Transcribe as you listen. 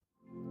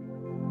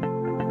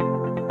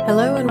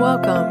Hello and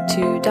welcome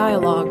to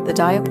Dialogue, the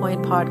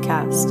DiaPoint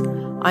podcast.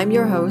 I'm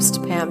your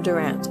host, Pam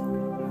Durant.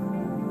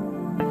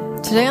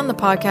 Today on the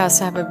podcast,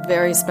 I have a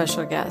very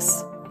special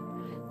guest,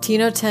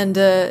 Tino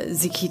Tenda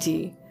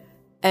Zikiti,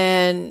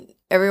 and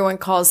everyone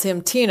calls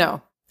him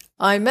Tino.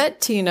 I met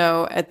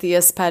Tino at the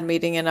ISPAD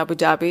meeting in Abu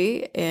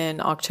Dhabi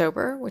in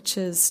October, which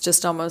is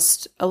just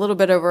almost a little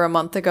bit over a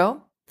month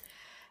ago.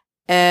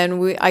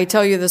 And I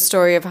tell you the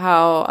story of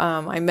how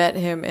I met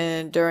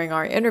him during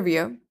our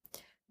interview.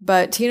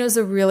 But Tino's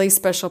a really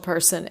special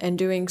person and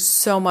doing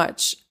so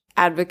much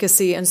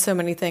advocacy and so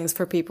many things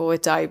for people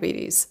with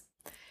diabetes.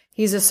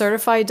 He's a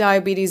certified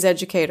diabetes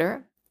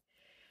educator.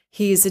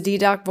 He's a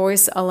DDoc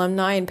Voice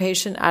alumni and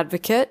patient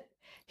advocate.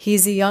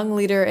 He's a young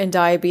leader in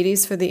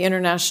diabetes for the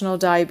International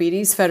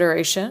Diabetes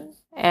Federation.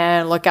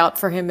 And look out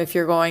for him if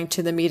you're going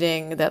to the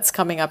meeting that's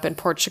coming up in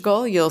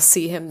Portugal. You'll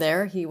see him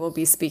there. He will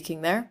be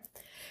speaking there.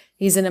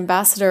 He's an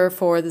ambassador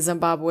for the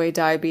Zimbabwe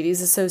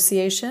Diabetes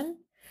Association.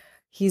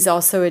 He's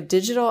also a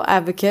digital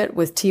advocate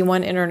with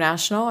T1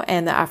 International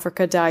and the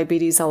Africa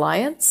Diabetes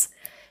Alliance.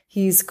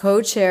 He's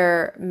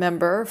co-chair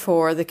member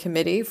for the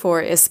committee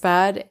for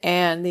ISPAD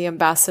and the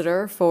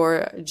ambassador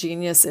for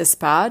Genius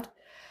ISPAD.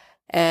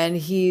 And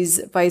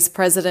he's vice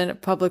president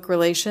of public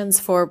relations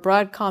for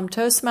Broadcom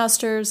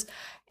Toastmasters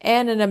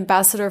and an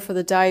ambassador for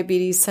the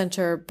Diabetes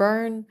Center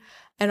Bern,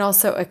 and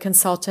also a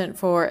consultant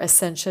for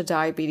Essentia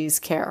Diabetes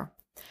Care.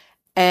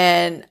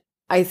 And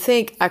I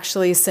think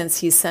actually since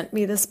he sent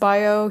me this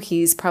bio,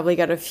 he's probably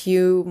got a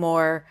few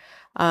more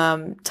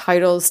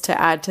titles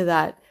to add to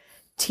that.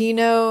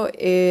 Tino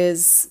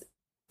is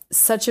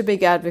such a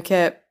big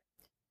advocate,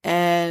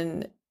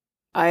 and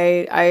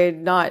I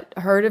had not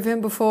heard of him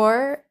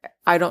before.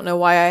 I don't know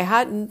why I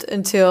hadn't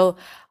until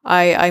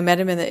I met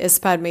him in the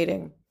ISPAD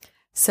meeting.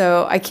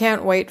 So I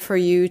can't wait for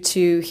you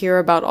to hear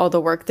about all the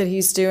work that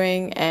he's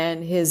doing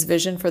and his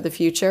vision for the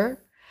future.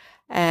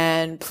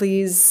 And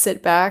please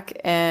sit back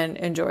and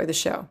enjoy the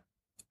show.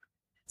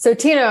 So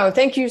Tino,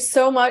 thank you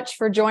so much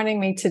for joining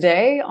me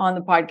today on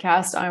the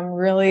podcast. I'm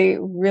really,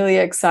 really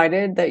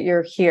excited that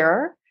you're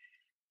here.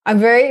 I'm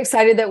very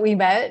excited that we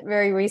met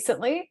very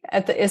recently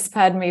at the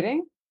ISPAD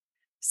meeting.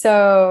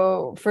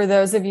 So for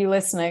those of you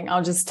listening,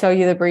 I'll just tell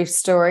you the brief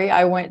story.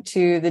 I went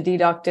to the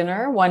DDoc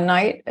dinner one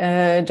night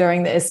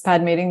during the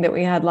ISPAD meeting that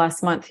we had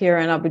last month here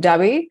in Abu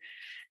Dhabi,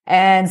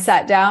 and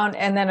sat down,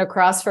 and then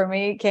across from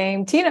me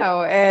came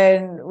Tino,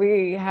 and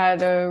we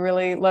had a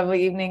really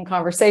lovely evening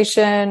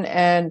conversation,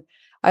 and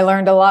I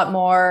learned a lot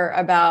more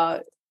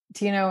about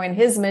Tino and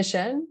his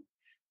mission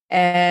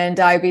and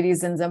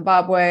diabetes in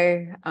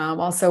Zimbabwe,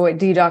 also what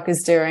DDoc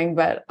is doing,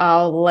 but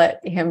I'll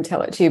let him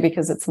tell it to you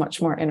because it's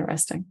much more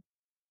interesting.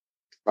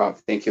 Wow,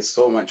 thank you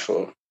so much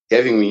for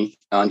having me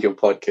on your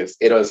podcast.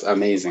 It was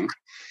amazing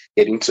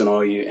getting to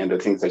know you and the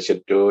things that you're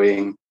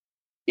doing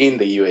in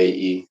the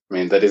UAE. I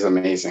mean, that is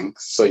amazing.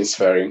 So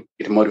inspiring.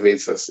 It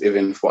motivates us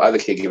even for other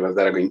caregivers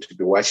that are going to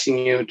be watching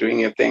you doing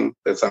your thing.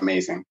 That's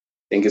amazing.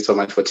 Thank you so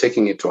much for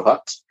taking it to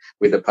heart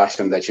with the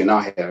passion that you now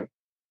have.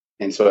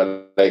 And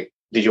so, did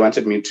you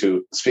wanted me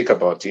to speak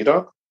about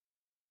DDoc?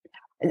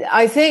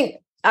 I think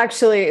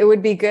actually it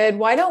would be good.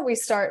 Why don't we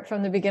start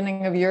from the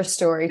beginning of your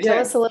story? Tell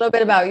us a little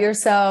bit about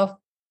yourself.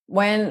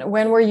 When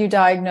were you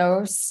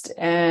diagnosed,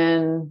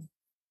 and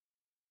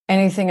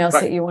anything else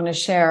that you want to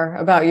share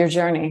about your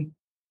journey?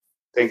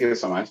 Thank you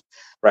so much.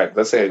 Right.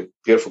 That's a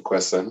beautiful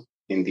question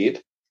indeed.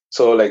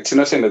 So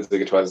Tino Tenda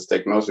Zikiti was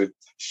diagnosed with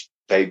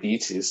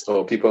diabetes,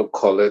 or people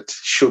call it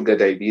sugar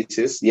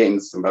diabetes, here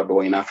in Zimbabwe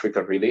or in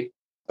Africa, really.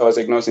 I was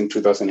diagnosed in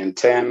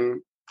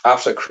 2010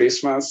 after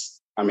Christmas.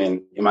 I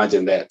mean,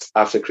 imagine that,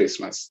 after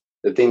Christmas,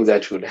 the things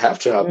that would have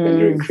to happen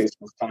during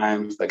Christmas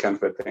times, that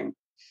kind of thing.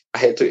 I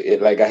had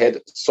to, I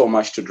had so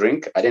much to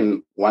drink. I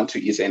didn't want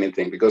to eat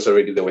anything because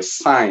already there were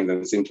signs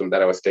and symptoms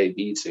that I was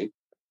diabetic.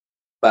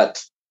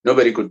 But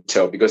nobody could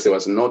tell because there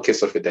was no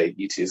case of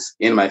diabetes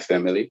in my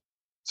family.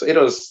 So it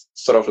was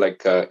sort of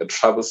like a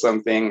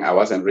troublesome thing. I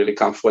wasn't really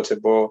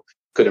comfortable,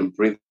 couldn't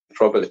breathe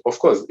properly. Of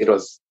course, it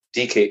was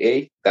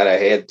DKA that I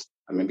had.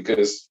 I mean,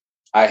 because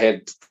I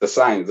had the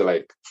signs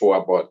for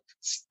about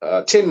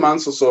 10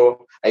 months or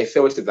so. I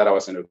felt that I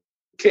wasn't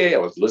okay. I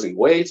was losing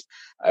weight.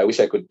 I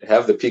wish I could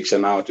have the picture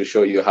now to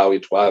show you how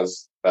it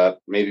was, but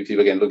maybe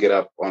people can look it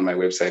up on my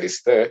website.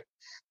 It's there.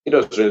 It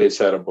was really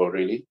terrible,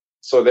 really.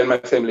 So then my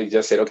family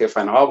just said, okay,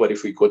 fine. How about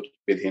if we go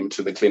with him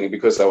to the clinic?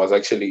 Because I was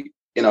actually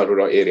in a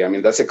rural area. I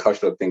mean, that's a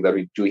cultural thing that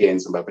we do here in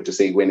Zimbabwe, to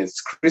say when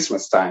it's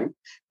Christmas time,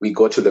 we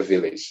go to the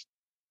village,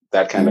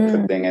 that kind of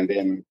a thing. And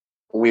then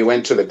we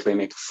went to the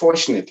clinic.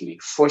 Fortunately,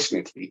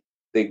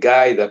 the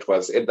guy that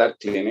was at that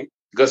clinic,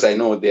 because I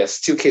know there are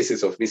still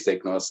cases of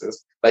misdiagnosis,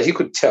 but he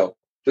could tell,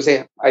 to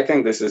say, I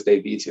think this is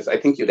diabetes. I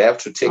think you'd have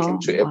to take him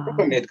to a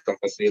proper medical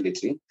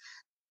facility,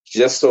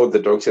 just so the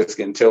doctors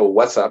can tell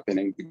what's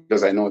happening,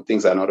 because I know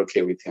things are not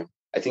okay with him.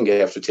 I think you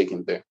have to take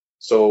him there.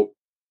 So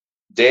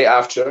day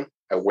after,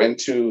 I went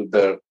to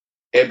the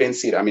urban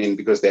city. I mean,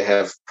 because they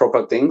have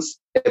proper things,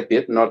 a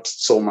bit, not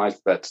so much,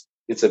 but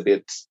it's a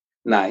bit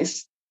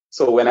nice.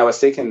 So when I was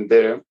taken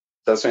there,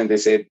 that's when they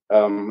said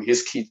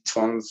his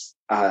ketones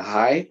are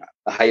highly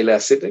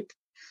acidic.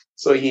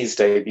 So he's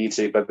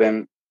diabetic. But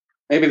then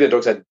maybe the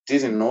doctor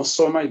didn't know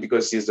so much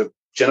because he's a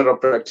general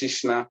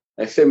practitioner.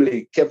 My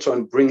family kept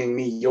on bringing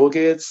me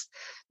yogurts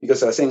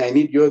because I was saying, I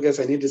need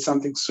yogurts. I needed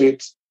something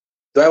sweet.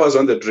 Though I was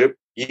on the drip,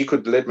 he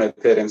could let my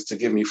parents to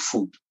give me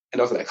food.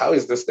 And I was like, how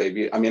is this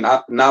diabetes? I mean,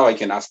 now I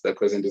can ask that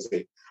question to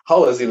say,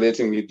 how was he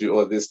letting me do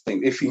all these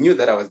things? If he knew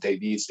that I was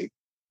diabetic,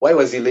 why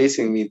was he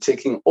letting me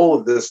taking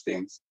all these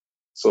things?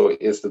 So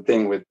it's the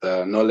thing with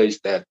the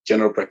knowledge that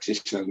general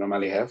practitioners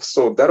normally have.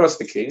 So that was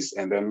the case.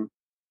 And then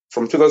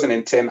from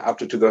 2010 up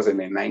to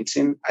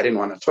 2019, I didn't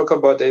want to talk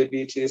about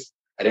diabetes.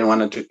 I didn't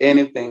want to do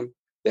anything.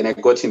 Then I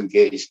got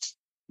engaged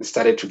and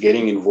started to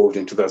getting involved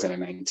in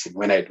 2019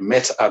 when I'd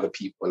met other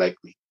people like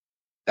me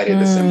that had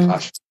the same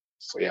passion.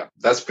 So yeah,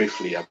 that's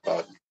briefly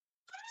about me.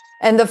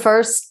 And the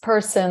first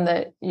person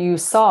that you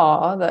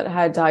saw that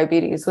had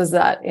diabetes, was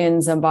that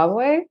in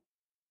Zimbabwe?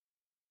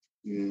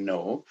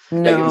 No.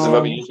 Like in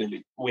Zimbabwe,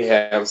 usually we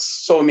have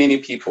so many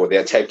people, they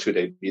are type 2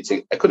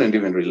 diabetes. I couldn't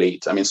even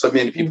relate. I mean, so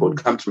many people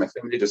would come to my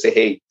family to say,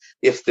 hey,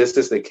 if this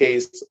is the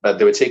case, but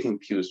they were taking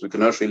pills, we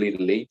could not really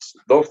relate.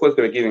 Though, of course,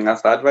 they were giving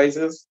us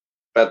advices,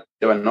 but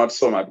they were not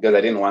so much because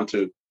I didn't want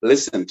to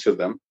listen to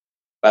them.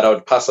 But I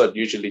would pass out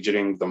usually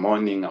during the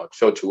morning. I would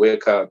fail to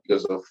wake up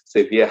because of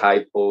severe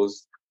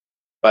hypos.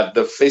 But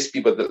the first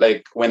people that,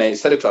 like, when I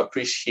started to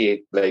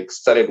appreciate, like,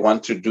 started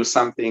want to do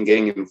something,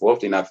 getting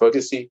involved in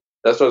advocacy,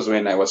 that was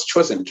when I was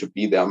chosen to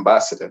be the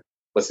ambassador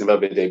for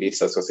Zimbabwe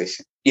Diabetes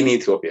Association in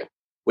Ethiopia,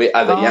 where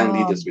other young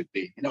leaders would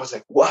be. And I was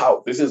like,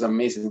 wow, this is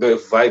amazing. They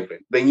were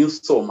vibrant. They knew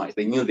so much.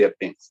 They knew their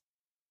things.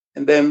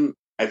 And then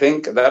I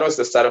think that was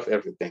the start of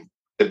everything,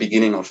 the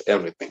beginning of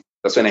everything.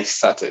 That's when I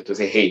started to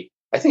say, hey,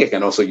 I think I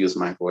can also use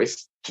my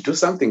voice to do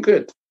something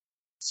good.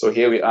 So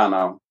here we are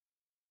now.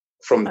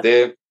 From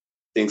there,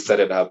 things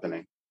started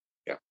happening.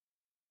 Yeah.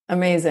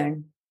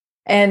 Amazing.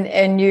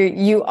 And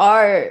you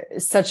are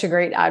such a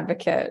great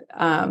advocate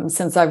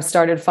since I've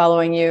started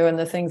following you and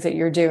the things that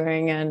you're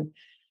doing, and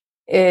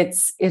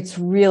it's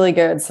really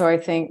good. So I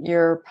think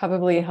you're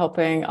probably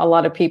helping a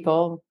lot of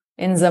people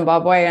in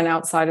Zimbabwe and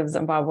outside of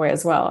Zimbabwe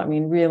as well. I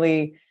mean,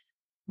 really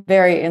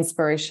very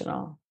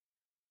inspirational.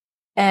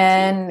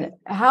 And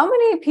how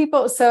many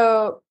people,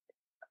 so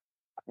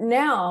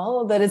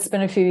now that it's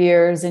been a few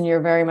years and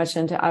you're very much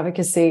into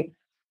advocacy,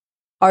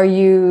 are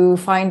you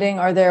finding,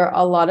 are there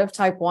a lot of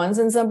type 1s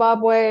in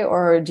Zimbabwe,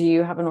 or do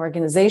you have an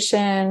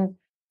organization?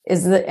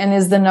 Is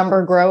the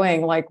number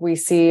growing like we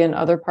see in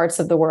other parts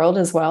of the world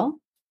as well?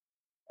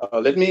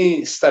 Let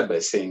me start by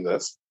saying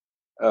this.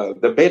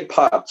 The bad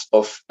part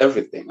of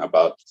everything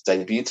about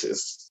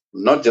diabetes,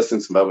 not just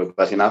in Zimbabwe,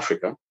 but in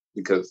Africa,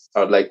 because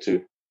I would like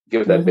to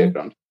give that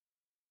background.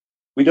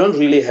 We don't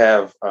really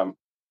have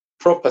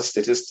proper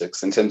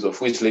statistics in terms of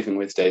who's living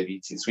with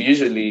diabetes. We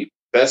usually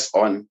base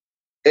on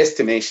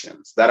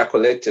estimations that are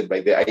collected by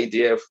the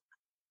IDF.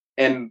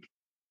 And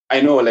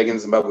I know, like in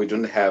Zimbabwe, we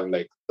don't have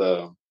like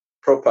the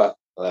proper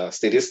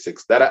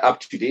statistics that are up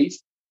to date.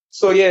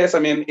 So yes, I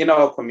mean, in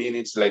our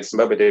community, like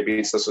Zimbabwe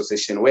Diabetes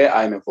Association, where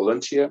I'm a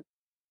volunteer,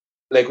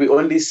 like we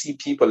only see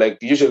people, like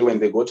usually when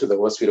they go to the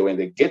hospital, when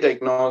they get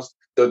diagnosed,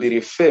 they'll be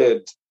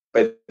referred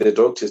by the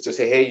doctors to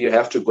say, hey, you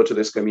have to go to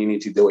this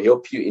community. They will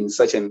help you in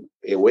such a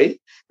way.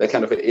 That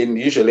kind of, and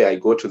usually I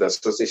go to the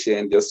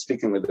association, just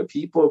speaking with the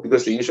people,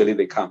 because usually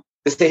they come.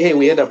 They say, hey,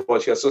 we heard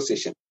about your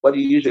association. What do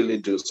you usually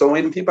do? So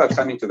when people are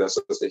coming to the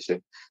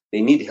association,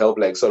 they need help,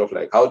 like sort of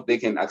like how they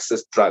can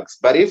access drugs.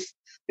 But if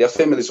their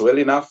family is well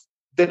enough,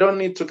 they don't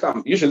need to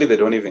come. Usually they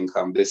don't even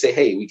come. They say,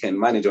 hey, we can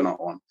manage on our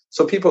own.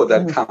 So people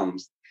that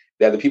comes,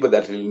 they're the people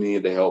that really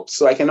need the help.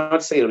 So I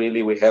cannot say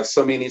really we have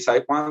so many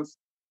type 1s.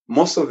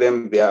 Most of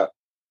them, they are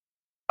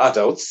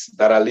adults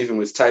that are living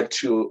with type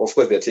 2. Of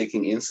course, they're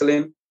taking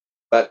insulin,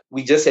 but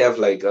we just have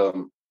like a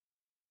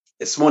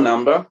small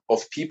number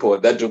of people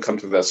that do come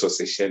to the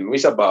association,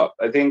 which about,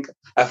 I think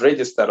I've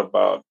registered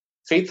about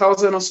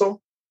 3,000 or so.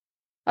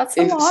 That's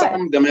a lot.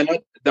 Some,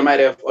 they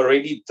might have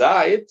already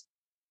died.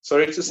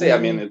 Sorry to say, I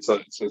mean, it's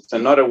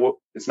not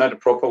a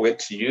proper word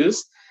to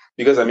use,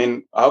 because I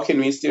mean, how can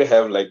we still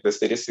have like the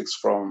statistics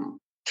from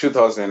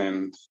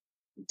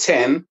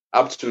 2010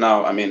 up to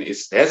now? I mean, it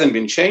hasn't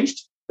been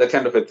changed, that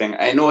kind of a thing.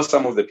 I know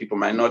some of the people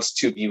might not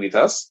still be with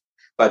us,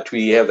 but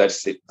we have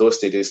those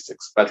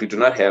statistics, but we do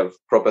not have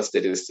proper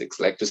statistics,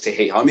 like to say,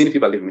 hey, how many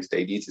people are living with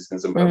diabetes in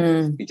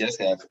Zimbabwe? We just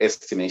have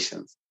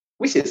estimations,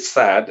 which is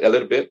sad a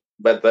little bit,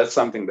 but that's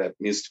something that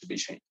needs to be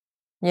changed.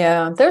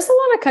 Yeah, there's a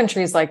lot of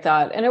countries like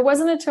that. And it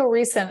wasn't until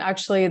recent,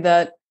 actually,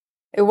 that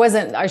it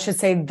wasn't, I should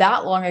say,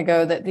 that long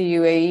ago that the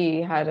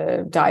UAE had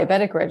a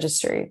diabetic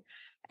registry.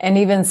 And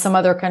even some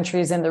other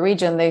countries in the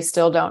region, they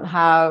still don't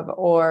have,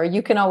 or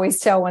you can always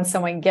tell when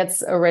someone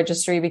gets a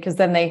registry because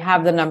then they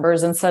have the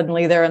numbers and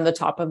suddenly they're in the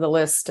top of the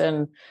list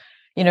and,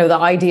 you know, the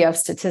IDF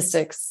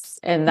statistics.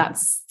 And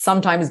that's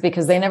sometimes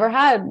because they never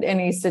had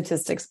any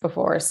statistics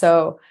before.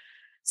 So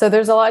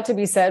there's a lot to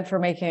be said for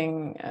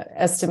making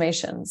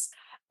estimations.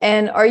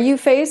 And are you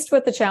faced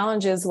with the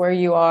challenges where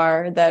you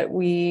are that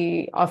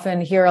we often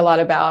hear a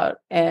lot about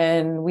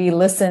and we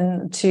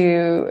listen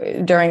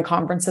to during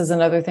conferences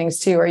and other things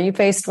too? Are you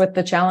faced with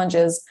the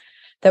challenges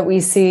that we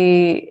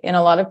see in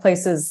a lot of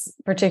places,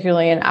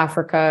 particularly in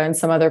Africa and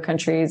some other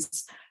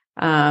countries,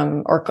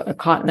 or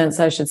continents,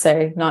 I should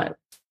say, not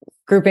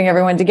grouping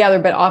everyone together,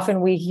 but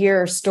often we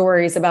hear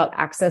stories about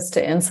access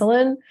to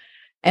insulin,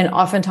 and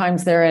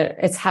oftentimes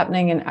it's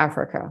happening in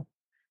Africa.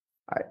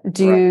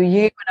 Do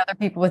you and other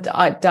people with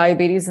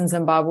diabetes in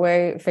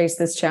Zimbabwe face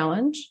this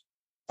challenge?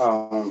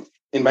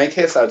 In my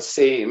case, I'd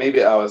say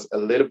maybe I was a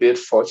little bit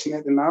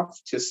fortunate enough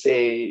to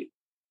say,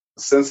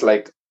 since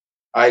like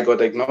I got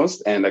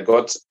diagnosed and I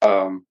got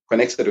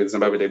connected with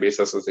Zimbabwe Diabetes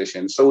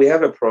Association. So we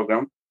have a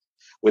program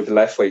with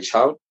Life for a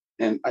Child.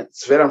 And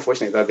it's very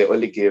unfortunate that they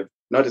only give,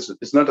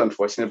 it's not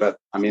unfortunate, but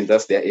I mean,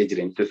 that's their age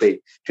range. To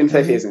say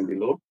 25 years and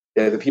below,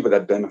 they're the people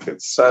that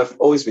benefit. So I've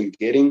always been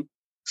getting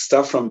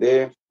stuff from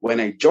there. When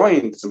I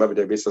joined Zimbabwe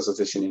Diabetes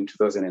Association in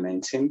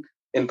 2019,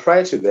 and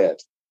prior to that,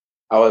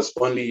 I was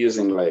only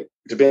using, like,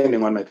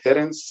 depending on my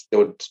parents, they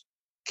would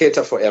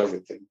cater for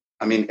everything.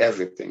 I mean,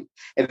 everything.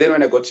 And then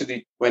when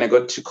I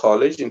got to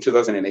college in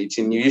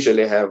 2018, you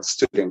usually have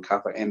student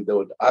cover, and they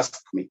would ask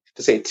me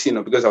to say,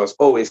 Tino, because I was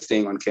always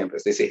staying on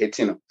campus. They say, hey,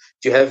 Tino,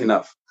 do you have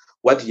enough?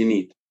 What do you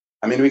need?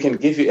 I mean, we can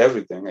give you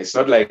everything. It's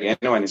not like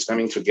anyone is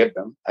coming to get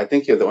them. I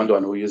think you're the only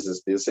one who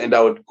uses this. And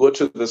I would go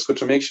to the school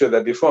to make sure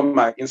that before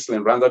my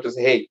insulin runs out, to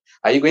say, hey,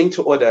 are you going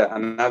to order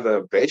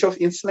another batch of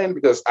insulin?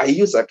 Because I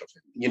use that.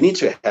 You need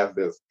to have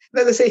this.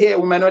 Then they say, hey,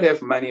 we might not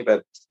have money,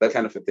 but that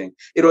kind of a thing.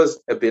 It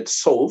was a bit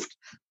solved.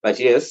 But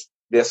yes,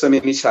 there are so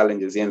many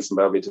challenges here in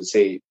Zimbabwe to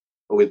say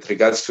with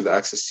regards to the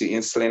access to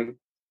insulin.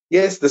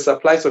 Yes, the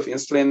supplies of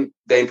insulin,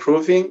 they're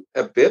improving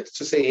a bit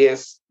to say,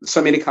 yes,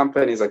 so many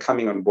companies are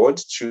coming on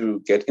board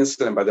to get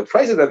insulin, but the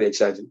prices that they're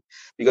charging,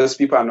 because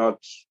people are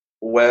not,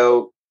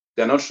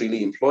 they're not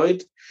really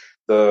employed.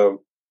 The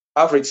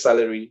average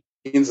salary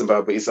in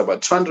Zimbabwe is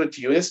about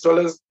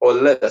 $200 or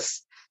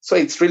less. So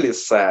it's really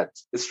sad.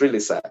 It's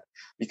really sad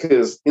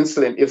because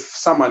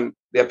insulin,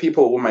 there are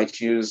people who might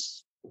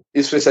use,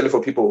 especially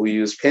for people who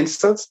use pen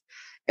sets,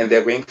 and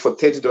they're going for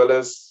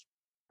 $30.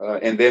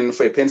 And then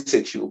for a pen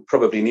set, you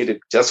probably need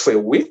it just for a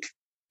week.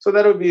 So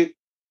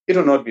it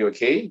will not be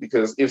okay,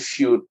 because if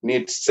you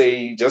need,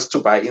 say, just to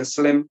buy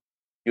insulin,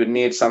 you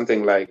need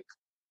something like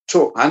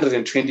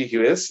 220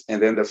 US, and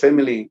then the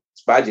family's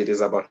budget is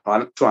about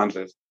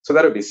 200. So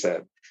that would be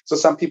sad. So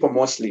some people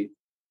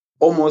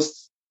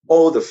almost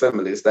all the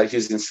families that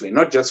use insulin,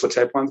 not just for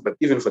type 1s, but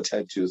even for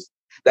type 2s,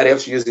 that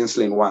have to use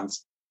insulin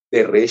once,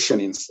 they ration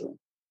insulin.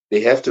 They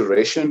have to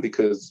ration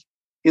because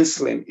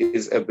insulin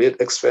is a bit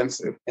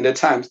expensive. And at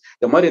times,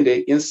 the modern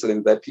day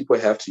insulin that people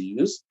have to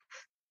use,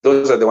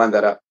 those are the ones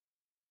that are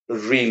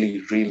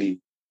really,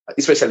 really,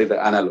 especially the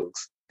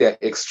analogs, they're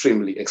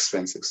extremely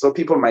expensive. So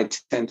people might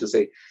tend to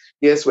say,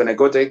 yes, when I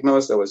got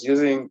diagnosed, I was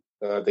using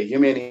the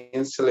human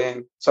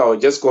insulin. So I'll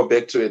just go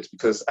back to it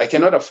because I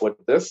cannot afford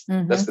this.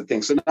 Mm-hmm. That's the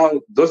thing. So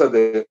now those are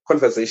the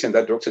conversations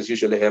that doctors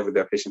usually have with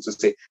their patients to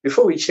say,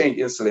 before we change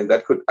insulin,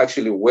 that could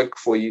actually work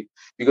for you,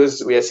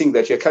 because we are seeing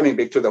that you're coming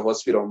back to the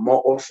hospital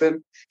more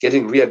often,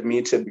 getting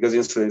readmitted because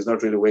insulin is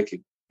not really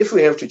working. If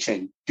we have to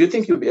change, do you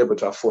think you'll be able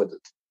to afford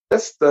it?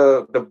 That's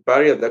the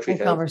barrier that we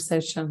have.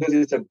 Conversation.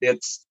 Because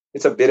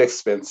it's a bit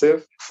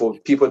expensive for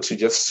people to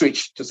just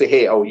switch to say,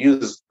 hey, I'll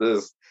use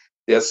this.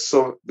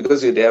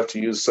 Because they have to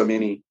use so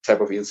many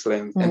type of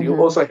insulin, mm-hmm. and you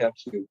also have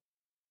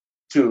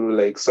to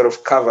like sort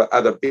of cover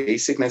other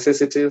basic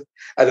necessities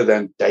other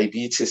than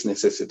diabetes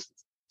necessities.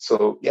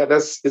 So yeah,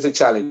 it's a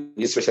challenge,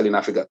 especially in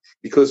Africa,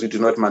 because we do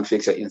not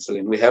manufacture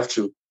insulin. We have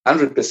to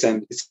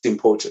 100%. It's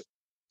imported.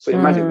 So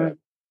imagine that.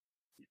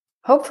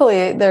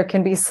 Hopefully, there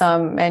can be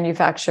some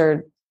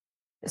manufactured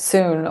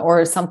soon,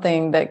 or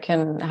something that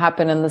can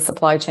happen in the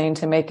supply chain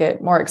to make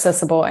it more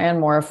accessible and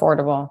more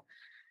affordable.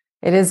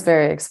 It is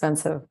very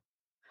expensive.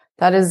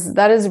 That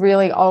is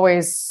really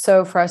always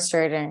so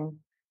frustrating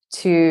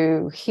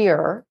to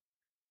hear,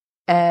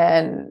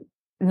 and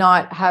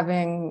not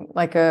having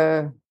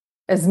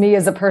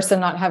as a person,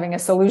 not having a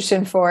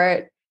solution for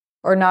it,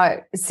 or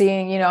not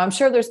seeing, I'm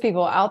sure there's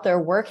people out there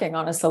working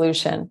on a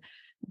solution,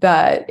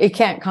 but it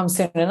can't come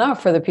soon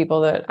enough for the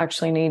people that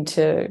actually need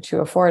to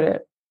afford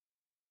it.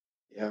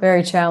 Yeah,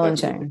 very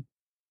challenging. Definitely.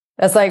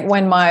 That's like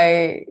when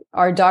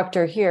our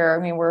doctor here,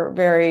 I mean, we're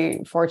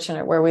very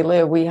fortunate where we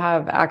live, we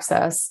have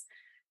access.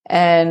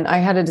 And I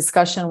had a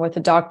discussion with a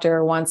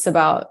doctor once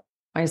about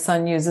my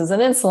son uses an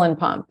insulin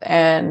pump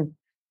and,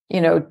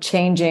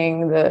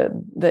 changing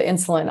the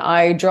insulin.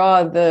 I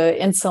draw the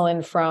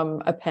insulin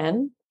from a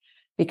pen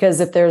because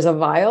if there's a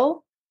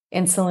vial,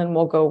 insulin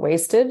will go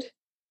wasted,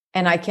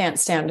 and I can't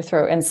stand to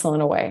throw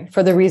insulin away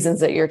for the reasons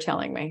that you're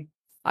telling me.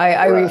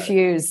 I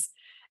refuse.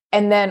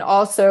 And then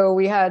also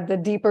we had the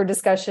deeper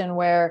discussion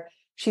where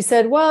she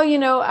said, well,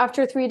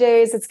 after 3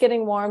 days, it's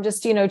getting warm,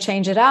 just,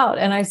 change it out.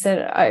 And I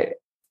said,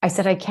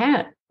 I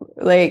can't.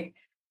 Like,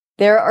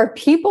 there are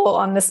people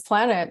on this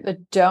planet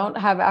that don't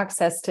have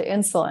access to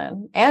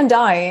insulin and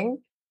dying.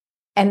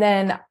 And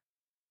then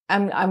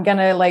I'm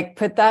gonna like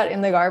put that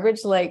in the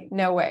garbage. Like,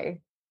 no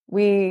way.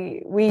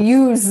 We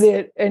use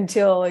it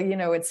until,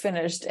 it's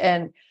finished.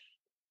 And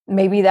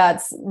maybe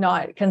that's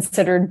not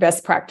considered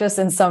best practice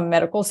in some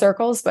medical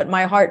circles, but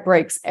my heart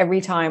breaks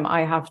every time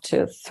I have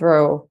to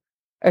throw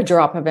a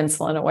drop of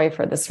insulin away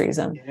for this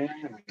reason. Yeah.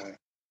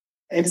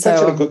 And it's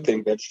actually a good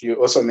thing that you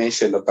also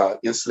mentioned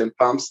about insulin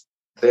pumps.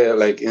 They're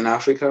like in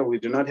Africa, we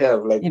do not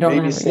have like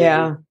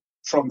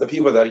from the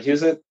people that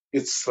use it,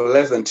 it's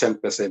less than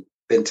 10%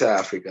 the entire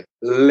Africa,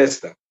 less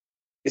than,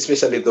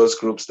 especially those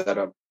groups that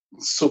are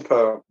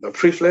super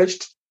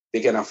privileged.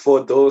 They can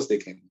afford those. They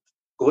can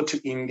go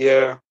to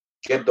India,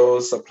 get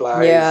those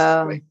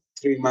supplies like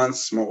 3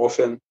 months more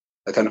often,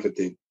 that kind of a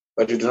thing.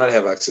 But you do not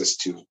have access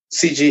to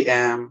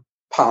CGM,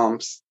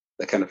 pumps,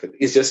 that kind of thing.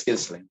 It's just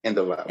insulin in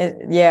the lab.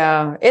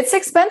 It's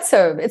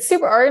expensive. It's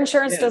super. Our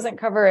insurance doesn't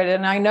cover it.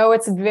 And I know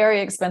it's very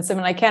expensive.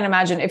 And I can't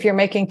imagine if you're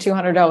making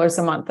 $200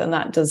 a month, then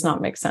that does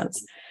not make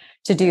sense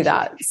to do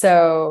that.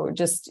 So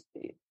just,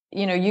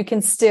 you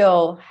can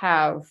still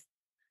have,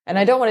 and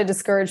I don't want to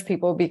discourage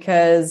people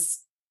because,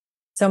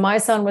 so my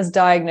son was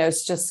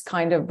diagnosed just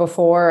kind of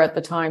before, at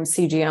the time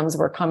CGMs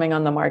were coming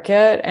on the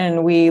market,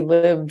 and we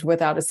lived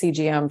without a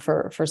CGM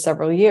for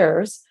several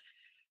years.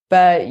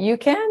 But you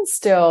can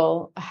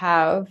still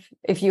have,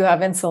 if you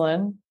have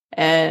insulin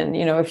and,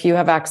 if you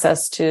have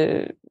access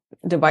to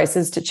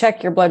devices to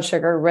check your blood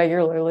sugar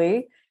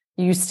regularly,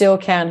 you still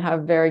can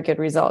have very good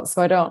results.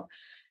 So I don't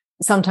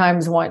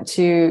sometimes want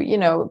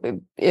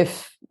to,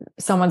 if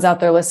someone's out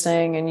there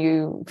listening and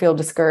you feel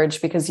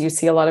discouraged because you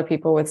see a lot of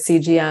people with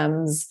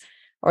CGMs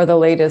or the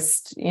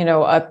latest,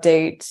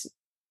 update,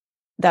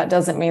 that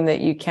doesn't mean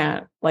that you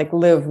can't like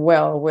live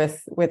well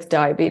with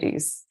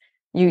diabetes.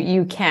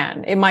 You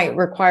can. It might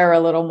require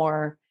a little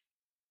more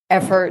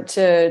effort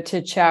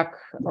to check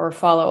or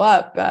follow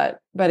up,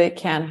 but it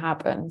can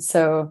happen.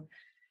 So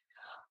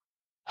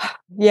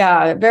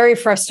very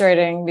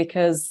frustrating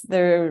because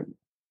there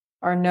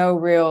are no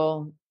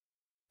real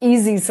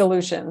easy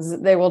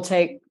solutions. They will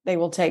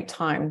take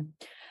time.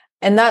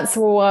 And that's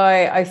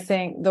why I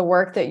think the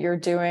work that you're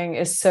doing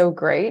is so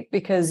great,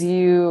 because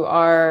you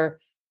are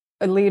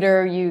a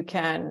leader. You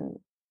can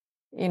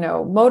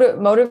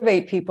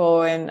motivate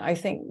people, and I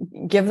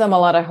think give them a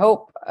lot of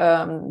hope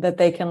that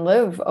they can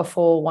live a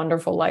full,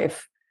 wonderful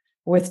life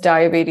with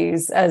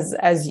diabetes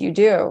as you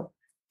do.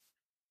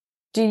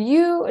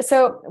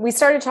 So we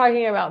started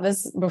talking about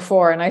this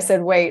before, and I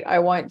said, wait, I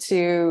want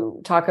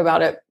to talk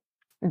about it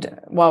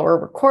while we're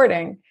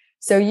recording.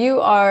 So you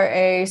are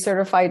a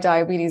certified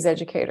diabetes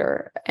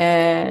educator,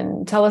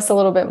 and tell us a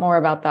little bit more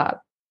about that.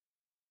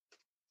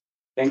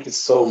 Thank you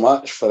so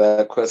much for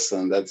that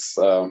question. That's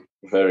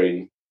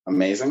very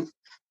amazing.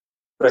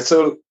 Right.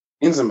 So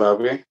in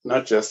Zimbabwe,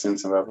 not just in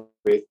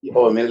Zimbabwe,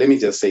 let me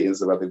just say in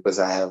Zimbabwe, because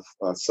I have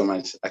so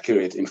much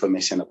accurate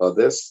information about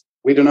this.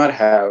 We do not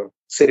have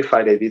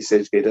certified diabetes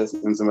educators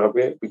in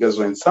Zimbabwe, because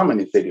when someone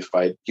is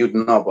certified, you'd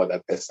know about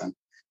that person.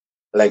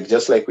 Like,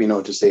 just like we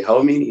know to say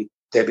how many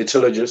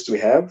diabetologists we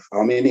have,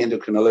 how many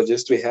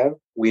endocrinologists we have,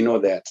 we know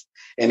that.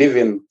 And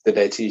even the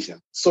dietitian.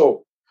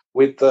 So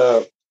with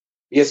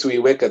yes, we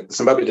work at the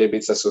Zimbabwe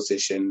Diabetes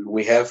Association.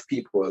 We have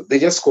people, they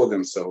just call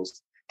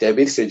themselves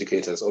diabetes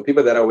educators, or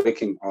people that are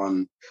working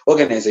on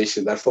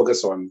organizations that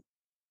focus on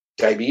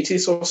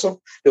diabetes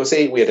also. They'll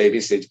say we are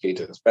diabetes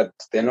educators, but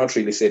they're not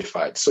really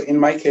certified. So in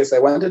my case, I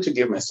wanted to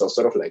give myself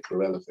sort of like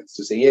relevance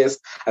to say, yes,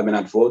 I'm an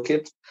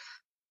advocate.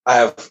 I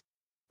have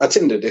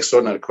attended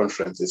extraordinary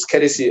conferences,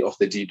 courtesy of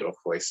the DDoF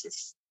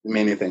Voices.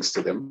 Many thanks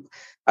to them.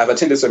 I've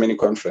attended so many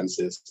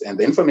conferences, and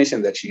the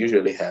information that you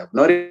usually have,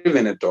 not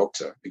even a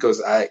doctor,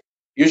 because I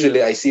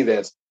see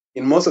that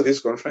in most of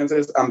these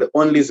conferences, I'm the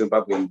only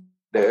Zimbabwean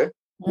there.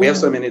 We have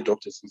so many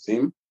doctors in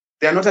Zim.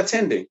 They are not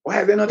attending.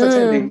 Why are they not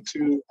attending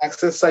to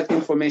access such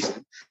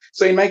information?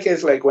 So in my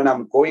case, like when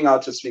I'm going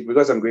out to speak,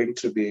 because I'm going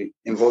to be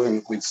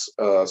involving with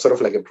sort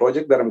of like a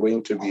project that I'm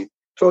going to be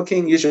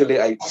talking, usually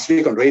I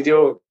speak on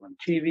radio, on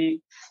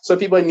TV. So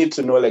people need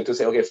to know, like, to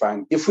say, okay,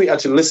 fine. If we are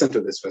to listen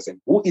to this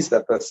person, who is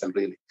that person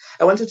really?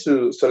 I wanted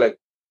to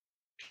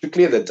to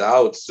clear the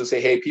doubts, to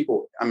say, hey,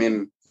 people, I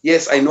mean,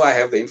 yes, I know I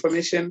have the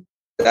information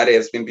that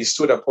has been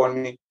bestowed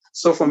upon me.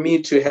 So for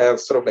me to have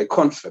sort of like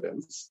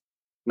confidence,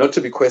 not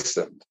to be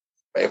questioned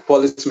by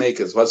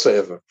policymakers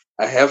whatsoever,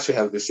 I have to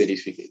have the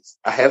certificates.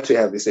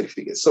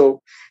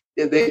 So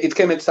it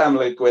came a time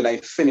like when I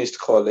finished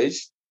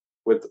college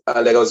with,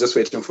 I was just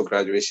waiting for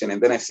graduation.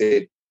 And then I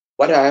said,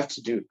 what do I have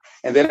to do?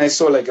 And then I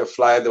saw like a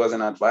flyer, there was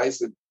an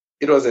advice.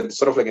 It was a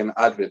sort of like an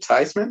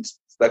advertisement,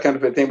 that kind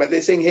of a thing. But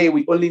they're saying, hey,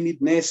 we only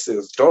need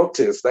nurses,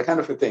 doctors, that kind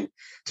of a thing,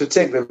 to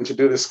take them to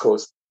do this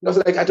course. I was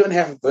like, I don't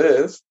have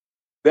this.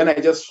 Then I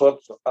just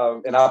thought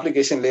an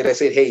application later. I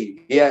said, hey,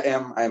 here I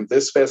am. I'm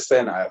this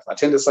person. I've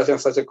attended such and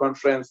such a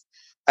conference.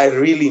 I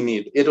really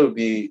need, it will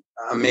be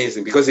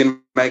amazing, because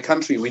in my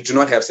country, we do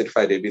not have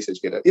certified diabetes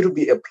educator. It will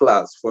be a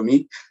plus for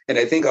me. And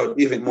I think I would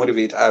even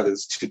motivate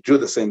others to do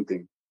the same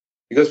thing,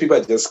 because people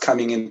are just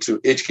coming in to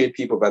educate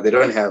people, but they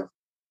don't have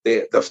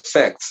the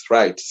facts,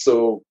 right?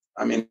 So,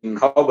 I mean,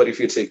 how about if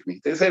you take me?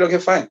 They said, okay,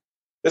 fine.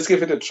 let's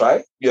give it a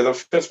try. You're the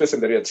first person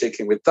that we are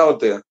taking without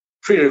the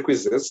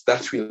prerequisites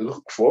that we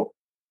look for.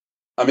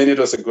 I mean, it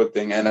was a good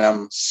thing. And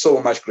I'm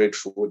so much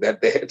grateful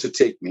that they had to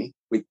take me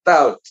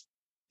without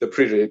the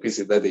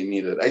prerequisite that they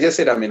needed. I just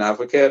said, I'm an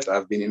advocate.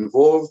 I've been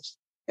involved.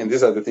 And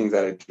these are the things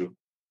that I do.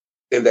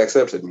 And they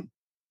accepted me.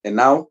 And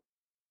now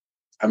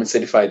I'm a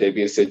certified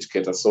diabetes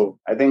educator. So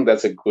I think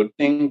that's a good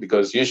thing,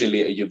 because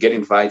usually you get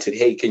invited.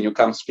 Hey, can you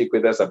come speak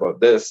with us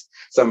about this?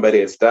 Somebody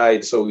has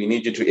died, so we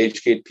need you to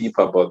educate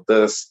people about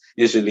this.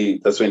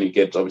 Usually that's when you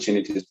get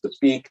opportunities to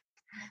speak.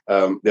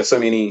 There's so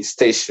many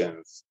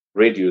stations,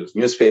 radios,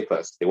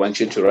 newspapers. They want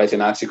you to write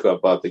an article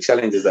about the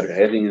challenges that we're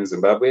having in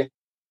Zimbabwe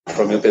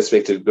from your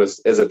perspective, because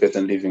as a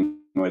person living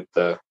with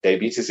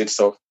diabetes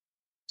itself.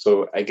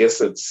 So I guess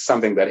it's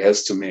something that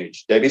has to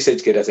merge. Diabetes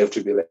educators have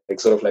to be like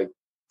sort of like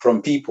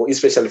from people,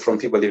 especially from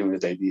people living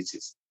with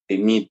diabetes. They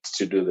need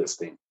to do this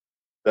thing.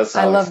 That's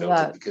how I love felt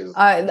that. because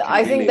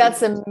I think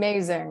that's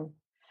amazing.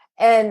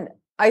 And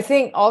I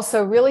think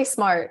also really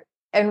smart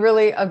and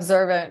really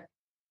observant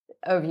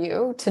of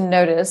you to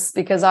notice,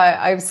 because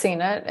I've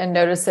seen it and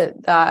noticed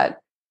it,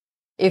 that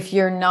if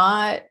you're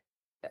not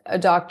a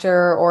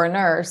doctor or a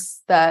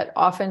nurse, that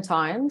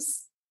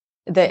oftentimes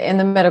in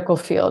the medical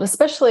field,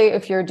 especially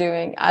if you're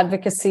doing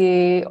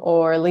advocacy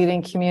or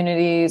leading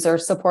communities or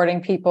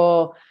supporting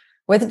people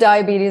with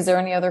diabetes or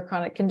any other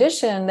chronic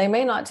condition, they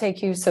may not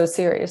take you so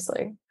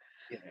seriously.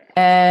 Yeah.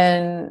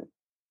 And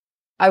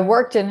I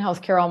worked in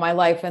healthcare all my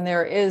life, and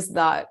there is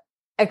that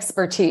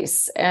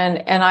expertise.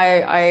 And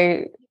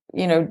I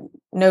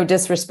no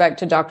disrespect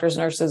to doctors,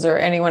 nurses, or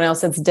anyone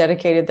else that's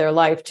dedicated their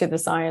life to the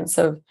science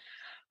of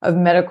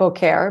medical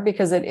care,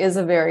 because it is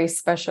a very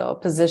special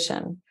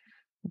position.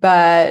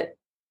 But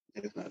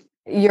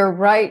you're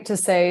right to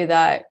say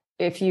that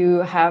if you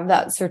have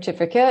that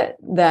certificate,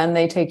 then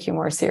they take you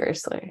more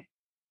seriously.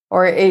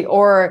 Or it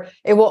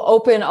will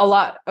open a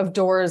lot of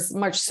doors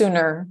much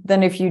sooner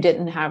than if you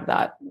didn't have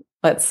that.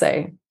 Let's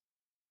say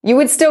you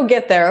would still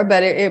get there,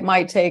 but it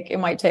might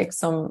take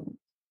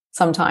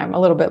some time, a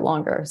little bit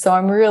longer. So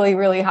I'm really,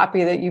 really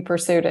happy that you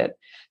pursued it.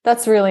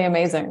 That's really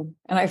amazing.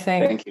 And I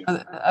think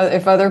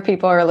if other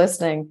people are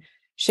listening,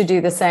 should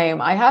do the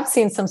same. I have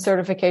seen some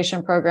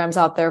certification programs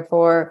out there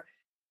for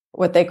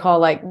what they call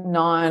like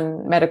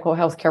non-medical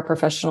healthcare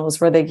professionals,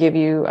 where they give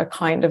you a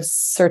kind of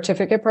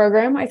certificate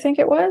program, I think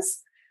it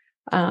was.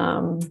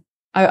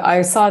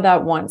 I saw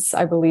that once,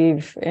 I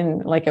believe,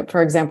 in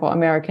for example,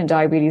 American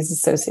Diabetes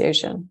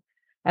Association.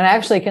 And I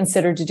actually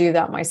considered to do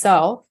that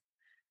myself,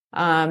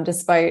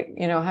 despite,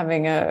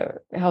 having a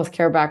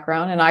healthcare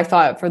background. And I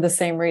thought for the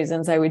same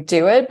reasons I would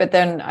do it. But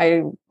then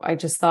I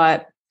just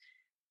thought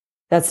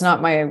that's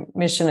not my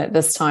mission at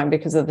this time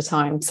because of the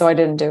time. So I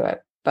didn't do it.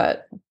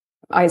 But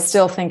I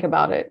still think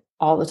about it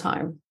all the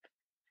time.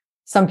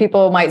 Some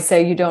people might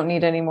say you don't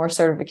need any more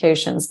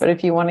certifications, but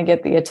if you want to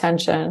get the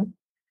attention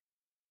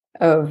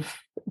of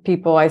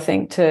people, I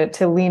think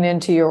to lean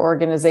into your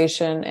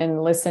organization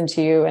and listen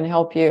to you and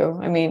help you.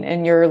 I mean,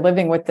 and you're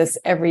living with this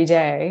every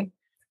day.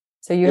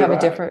 So you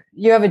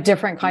have a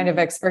different kind of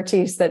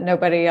expertise that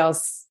nobody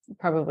else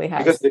probably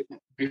has. Because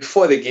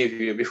before they give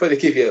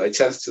you a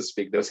chance to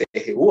speak, they'll say,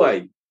 hey, who are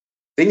you?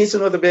 They need to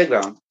know the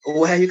background.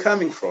 Where are you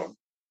coming from?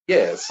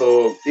 Yeah.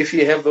 So if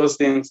you have those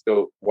things,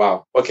 they'll,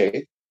 wow,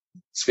 okay,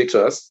 speak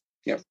to us.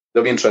 Yeah,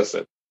 they'll be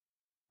interested.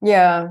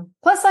 Yeah.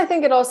 Plus, I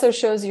think it also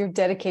shows your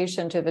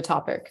dedication to the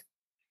topic.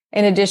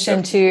 In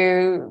addition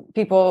to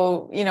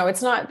people,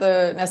 it's not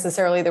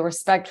necessarily the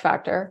respect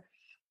factor,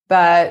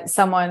 but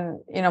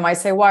someone, might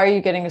say, why are you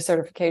getting a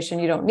certification?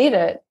 You don't need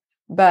it.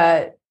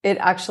 But it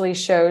actually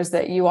shows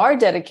that you are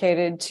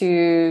dedicated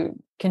to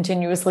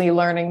continuously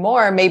learning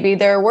more. Maybe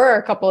there were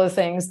a couple of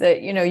things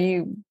that,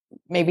 you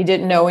maybe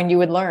didn't know and you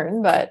would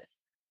learn, but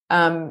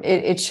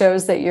it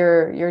shows that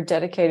you're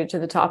dedicated to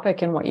the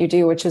topic and what you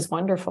do, which is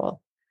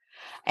wonderful.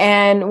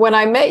 And when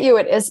I met you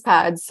at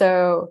ISPAD,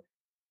 so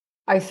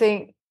I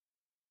think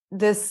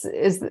this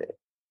is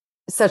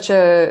such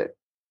a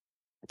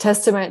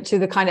testament to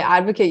the kind of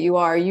advocate you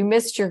are. You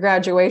missed your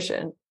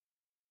graduation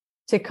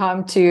to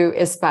come to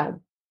ISPAD.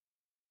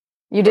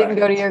 You didn't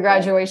go to your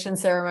graduation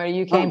ceremony.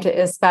 You came to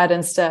ISPAD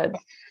instead.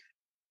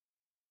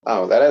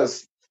 Oh, that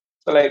is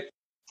so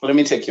let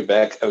me take you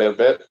back a little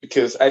bit,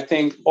 because I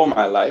think all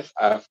my life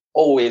I've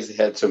always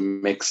had to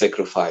make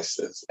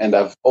sacrifices, and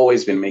I've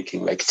always been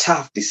making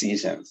tough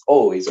decisions.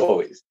 Always.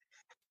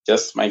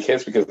 Just my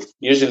case, because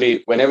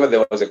usually whenever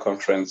there was a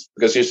conference,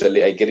 because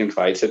usually I get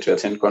invited to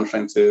attend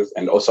conferences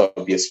and also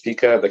be a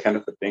speaker, the kind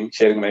of a thing,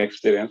 sharing my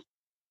experience.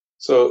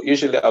 So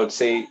usually I would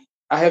say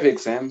I have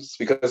exams,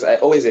 because I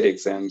always had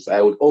exams.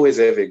 I would always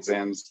have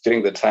exams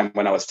during the time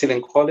when I was still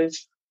in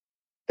college.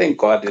 Thank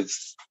God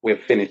we're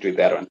finished with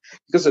that one.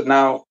 Because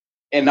now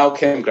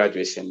came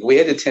graduation. We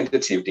had a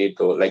tentative date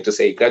though, to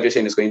say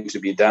graduation is going to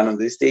be done on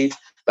this date,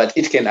 but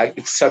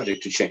it's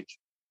subject to change.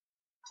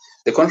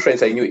 The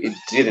conference, I knew it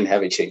didn't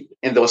have a change.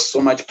 And there was so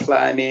much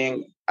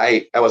planning.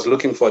 I was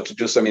looking forward to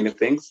do so many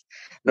things,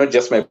 not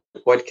just my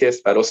podcast,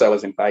 but also I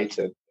was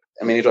invited.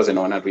 I mean, it was an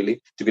honor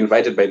really to be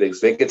invited by the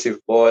executive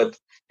board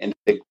and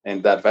the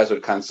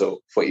advisory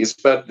council for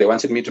ISPAD. They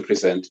wanted me to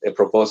present a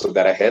proposal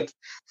that I had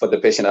for the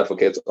patient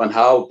advocates on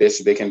how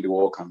best they can be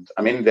welcomed.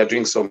 I mean, they're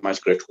doing so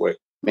much great work.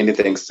 Many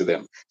thanks to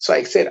them. So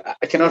I said,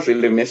 I cannot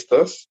really miss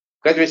this.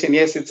 Graduation,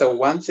 yes, it's a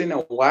once in a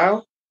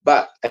while,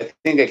 but I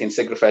think I can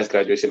sacrifice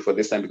graduation for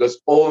this time because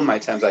all my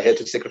times I had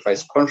to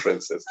sacrifice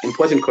conferences,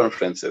 important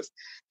conferences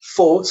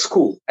for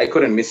school. I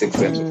couldn't miss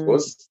exams, of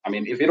course. I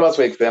mean, if it was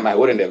for exam, I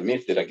wouldn't have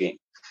missed it again.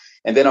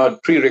 And then I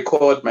would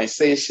pre-record my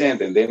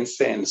sessions and then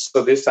send.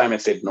 So this time I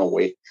said, no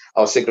way,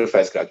 I'll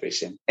sacrifice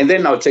graduation. And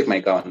then I'll take my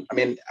gown. I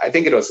mean, I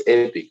think it was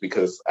epic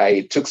because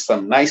I took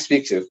some nice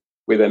pictures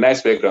with a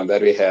nice background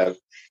that we have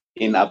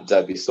in Abu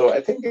Dhabi. So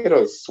I think it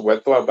was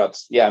worthwhile. But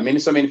yeah,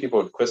 so many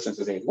people would question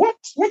to say, what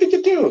did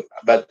you do?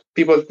 But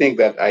people think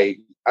that I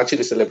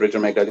actually celebrated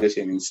my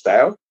graduation in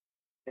style.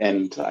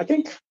 And I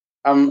think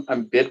I'm a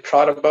bit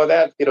proud about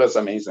that. It was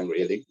amazing,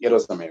 really. It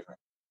was amazing.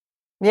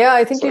 Yeah,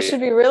 I think you should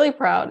be really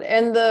proud.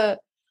 And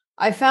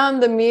I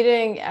found the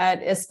meeting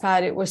at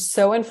ISPAD, it was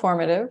so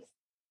informative.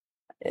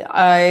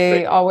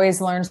 I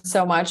always learn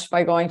so much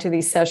by going to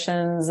these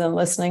sessions and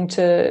listening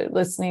to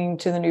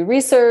the new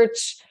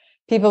research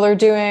people are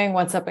doing,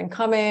 what's up and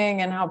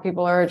coming, and how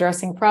people are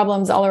addressing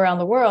problems all around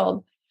the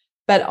world.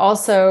 But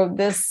also,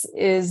 this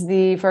is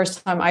the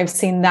first time I've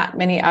seen that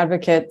many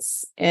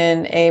advocates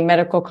in a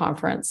medical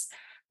conference,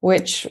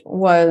 which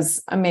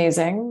was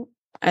amazing.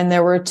 And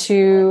there were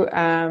 2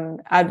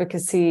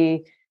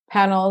 advocacy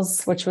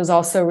panels, which was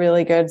also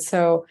really good.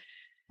 So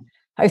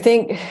I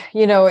think,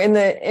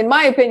 in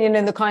my opinion,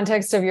 in the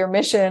context of your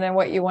mission and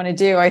what you want to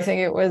do, I think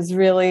it was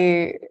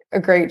really a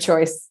great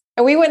choice.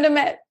 And we wouldn't have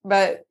met,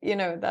 but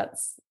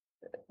that's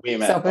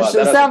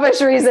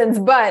selfish reasons.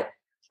 But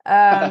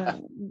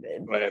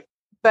right.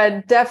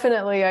 But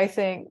definitely, I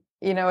think,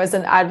 as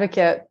an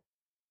advocate,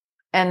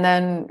 and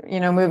then,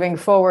 moving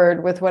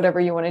forward with whatever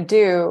you want to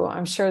do,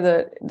 I'm sure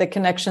that the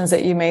connections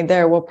that you made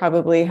there will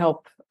probably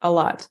help a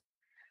lot.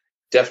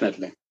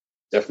 Definitely.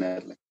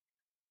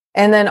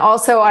 And then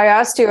also I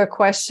asked you a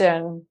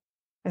question,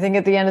 I think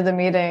at the end of the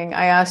meeting,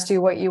 I asked you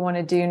what you want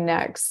to do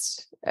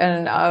next.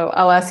 And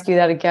I'll ask you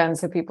that again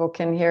so people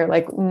can hear,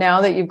 like,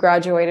 now that you've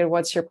graduated,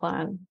 what's your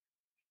plan?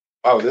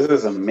 Wow, this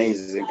is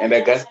amazing. And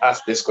I get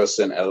asked this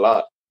question a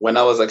lot. When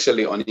I was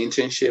actually on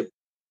internship,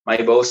 my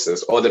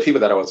bosses, or the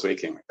people that I was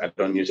working with, I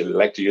don't usually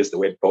like to use the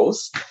word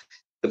boss,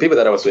 the people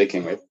that I was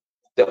working with,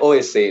 they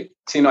always say,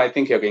 Tino, I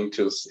think you're going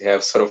to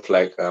have sort of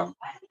like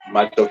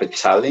much of a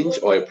challenge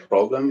or a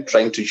problem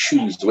trying to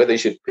choose whether you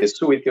should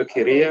pursue with your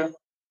career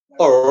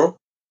or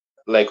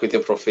like with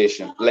your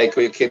profession, like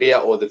with your career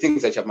or the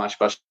things that you're much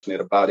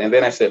passionate about. And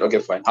then I said, okay,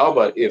 fine. How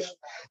about if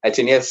at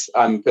 10 years,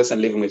 I'm a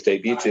person living with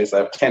diabetes,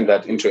 I've turned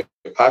that into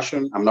a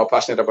passion. I'm not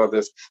passionate about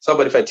this. So how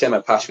about if I turn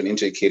my passion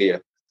into a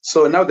career?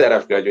 So now that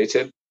I've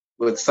graduated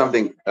with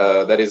something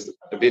that is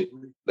a bit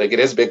like it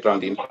has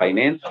background in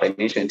finance,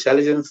 financial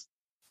intelligence,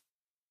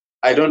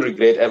 I don't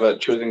regret ever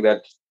choosing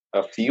that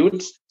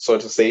field, so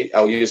to say.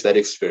 I'll use that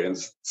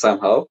experience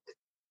somehow.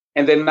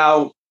 And then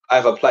now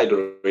I've applied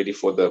already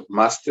for the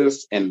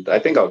master's, and I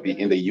think I'll be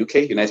in the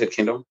UK, United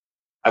Kingdom.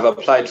 I've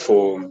applied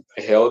for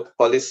a health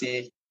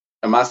policy,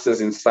 a master's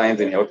in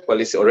science and health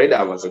policy. Already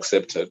I was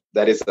accepted.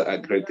 That is a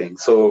great thing.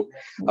 So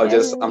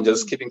I'm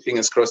just keeping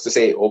fingers crossed to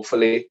say,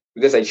 hopefully,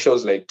 because I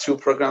chose like 2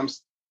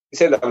 programs. He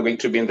said that I'm going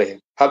to be in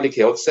the public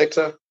health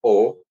sector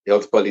or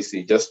health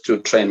policy, just to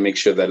try and make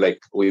sure that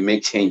like we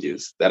make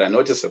changes that are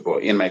noticeable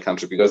in my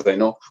country, because I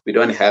know we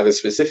don't have a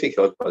specific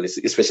health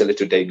policy, especially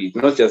to diabetes,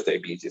 not just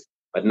diabetes,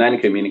 but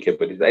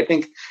non-communicable disease. I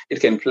think it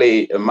can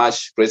play a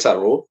much greater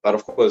role, but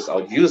of course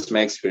I'll use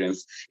my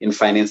experience in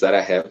finance that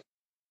I have.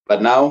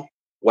 But now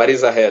what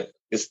is ahead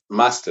is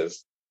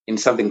masters in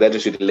something that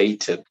is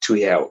related to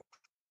health.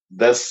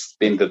 That's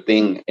been the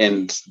thing,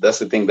 and that's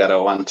the thing that I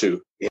want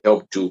to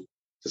help do.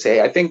 To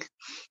say, I think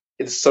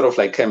it's sort of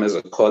like came as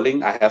a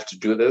calling. I have to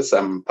do this.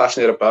 I'm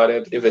passionate about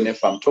it. Even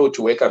if I'm told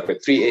to wake up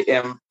at 3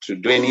 a.m. to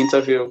do an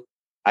interview,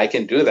 I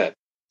can do that.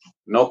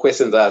 No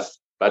questions asked.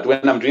 But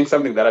when I'm doing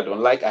something that I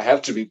don't like, I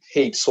have to be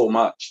paid so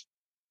much,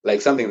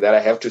 like something that I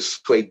have to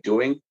sweat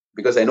doing,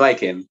 because I know I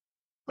can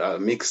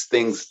mix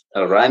things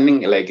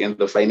running like in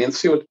the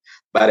finance field,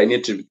 but I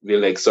need to be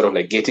like sort of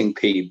like getting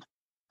paid.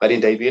 But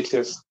in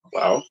diabetes,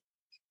 wow,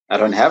 I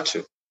don't have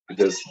to,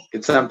 because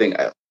it's something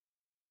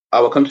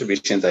our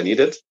contributions are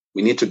needed.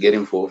 We need to get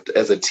involved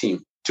as a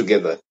team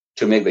together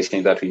to make the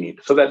change that we need,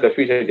 so that the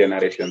future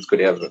generations could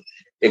have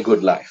a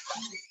good life.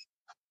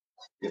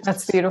 Yes.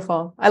 That's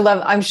beautiful.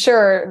 I'm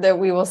sure that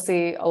we will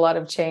see a lot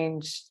of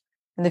change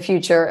in the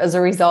future as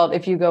a result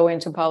if you go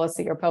into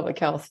policy or public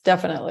health,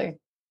 definitely.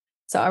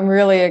 So I'm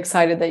really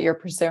excited that you're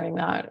pursuing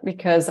that,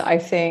 because I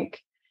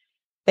think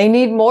they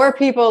need more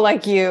people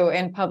like you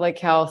in public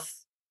health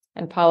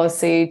and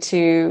policy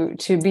to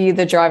be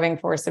the driving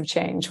force of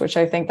change, which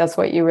I think that's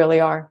what you really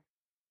are,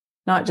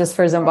 not just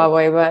for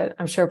Zimbabwe, but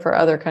I'm sure for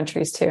other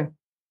countries too.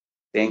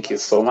 Thank you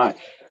so much.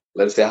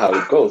 Let's see how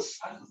it goes.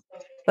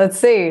 Let's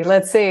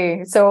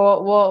see.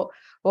 So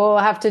we'll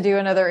have to do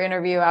another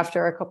interview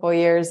after a couple of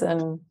years,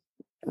 and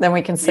then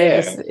we can say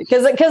this,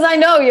 because I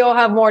know you'll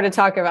have more to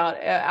talk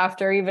about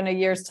after even a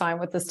year's time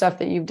with the stuff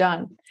that you've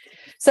done.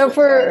 So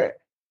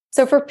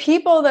for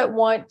people that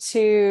want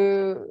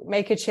to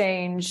make a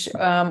change,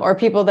 or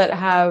people that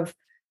have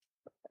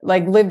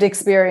like lived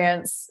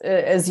experience,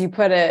 as you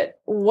put it,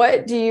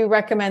 what do you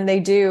recommend they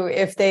do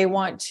if they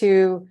want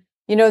to,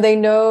 they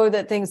know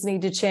that things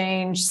need to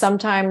change?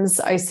 Sometimes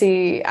I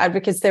see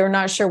advocates, they're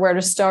not sure where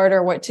to start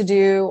or what to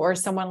do, or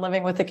someone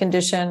living with a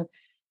condition,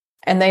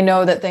 and they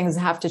know that things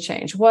have to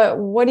change.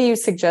 What do you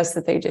suggest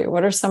that they do?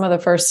 What are some of the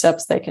first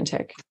steps they can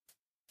take?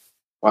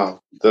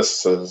 Wow,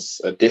 this is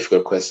a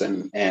difficult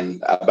question,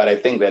 but I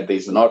think that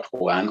there's not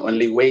one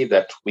only way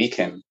that we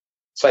can.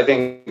 So I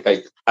think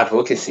like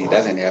advocacy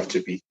doesn't have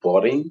to be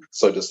boring,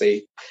 so to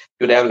say.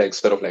 You'd have like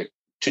sort of like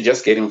to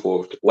just get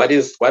involved. What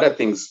are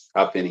things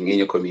happening in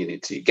your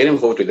community? Get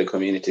involved with the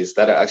communities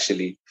that are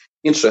actually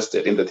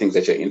interested in the things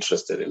that you're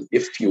interested in,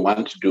 if you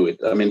want to do it.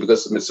 I mean,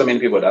 because so many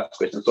people ask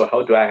questions, so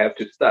how do I have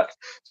to start?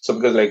 So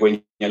because like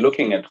when you're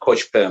looking at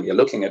Coach Pam, you're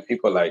looking at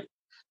people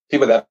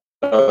that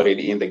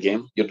already in the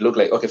game, you'd look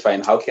like, okay,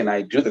 fine, how can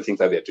I do the things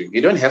that they're doing?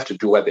 You don't have to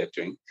do what they're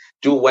doing.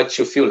 Do what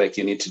you feel like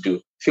you need to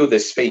do. Fill the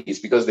space,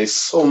 because there's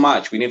so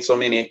much. We need so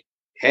many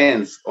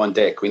hands on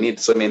deck. We need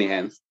so many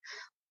hands.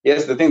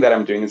 Yes, the thing that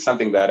I'm doing is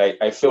something that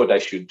I felt I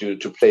should do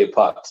to play a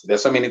part.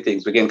 There's so many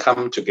things. We can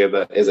come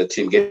together as a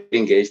team, get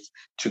engaged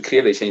to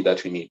create the change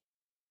that we need.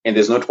 And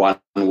there's not one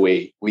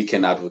way we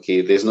can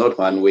advocate. There's not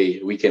one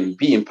way we can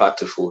be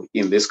impactful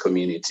in this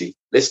community.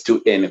 Let's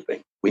do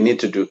anything. We need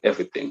to do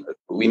everything.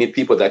 We need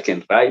people that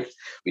can write.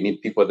 We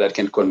need people that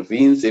can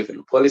convince, if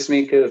you're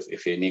policymakers,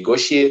 if you're a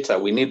negotiator,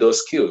 we need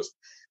those skills.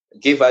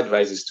 Give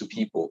advices to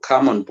people.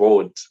 Come on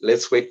board.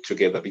 Let's work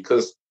together,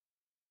 because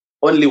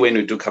only when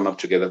we do come up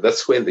together,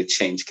 that's when the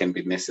change can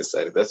be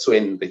necessary. That's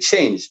when the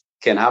change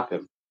can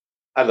happen.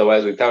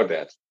 Otherwise, without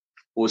that,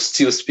 we'll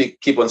still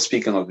keep on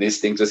speaking of these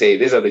things to say,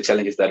 these are the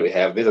challenges that we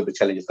have. These are the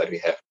challenges that we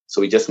have.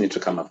 So we just need to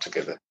come up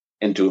together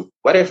and do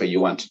whatever you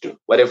want to do.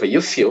 Whatever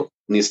you feel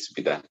needs to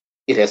be done.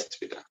 It has to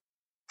be done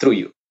through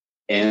you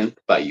and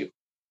by you.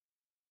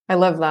 I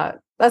love that.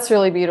 That's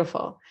really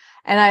beautiful.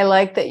 And I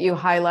like that you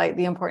highlight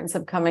the importance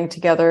of coming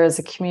together as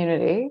a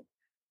community,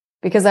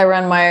 because I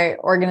run my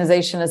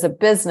organization as a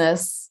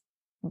business,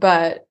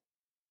 but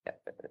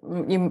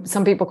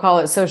some people call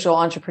it social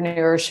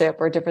entrepreneurship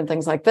or different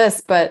things like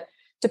this. But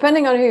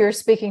depending on who you're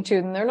speaking to,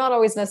 and they're not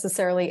always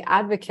necessarily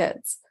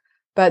advocates,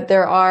 but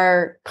there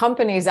are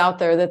companies out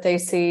there that they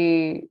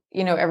see,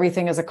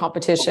 everything as a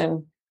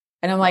competition.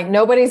 And I'm like,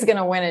 nobody's going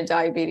to win at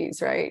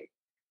diabetes, right?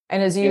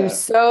 And as you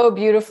so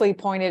beautifully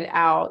pointed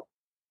out,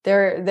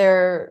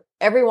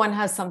 everyone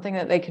has something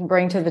that they can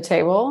bring to the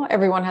table.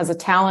 Everyone has a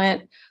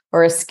talent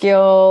or a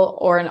skill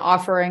or an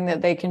offering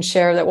that they can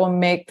share that will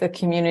make the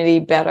community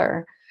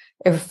better.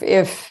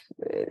 If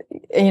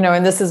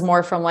and this is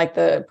more from like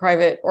the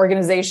private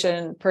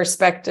organization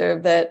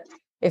perspective, that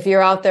if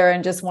you're out there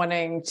and just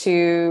wanting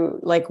to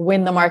like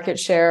win the market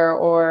share,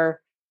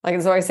 or like,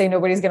 so I say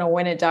nobody's going to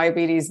win at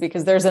diabetes,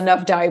 because there's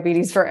enough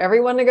diabetes for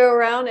everyone to go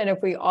around. And if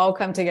we all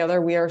come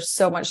together, we are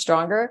so much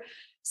stronger.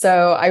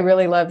 So I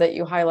really love that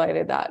you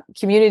highlighted that.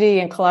 Community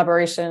and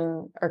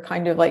collaboration are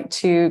kind of like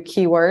two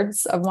key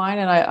words of mine.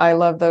 And I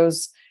love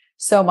those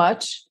so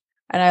much.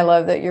 And I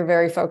love that you're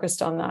very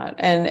focused on that.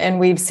 And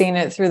we've seen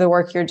it through the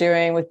work you're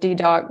doing with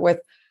DDOC, with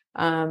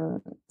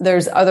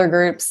there's other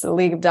groups, the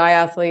League of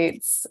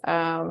Diathletes.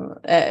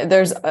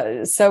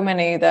 There's so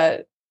many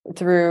that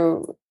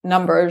through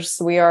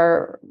numbers, we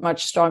are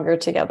much stronger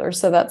together.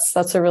 So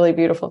that's a really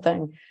beautiful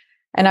thing.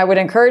 And I would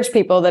encourage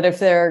people that if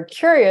they're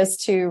curious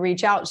to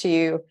reach out to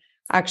you,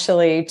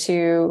 actually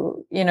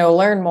to,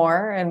 learn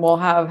more, and we'll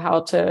have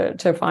how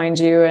to find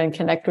you and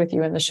connect with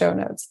you in the show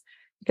notes,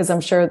 because I'm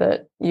sure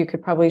that you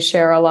could probably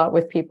share a lot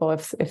with people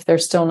if they're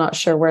still not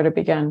sure where to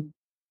begin.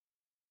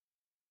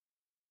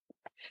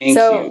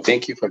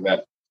 Thank you for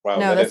that. Wow,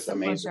 no, that is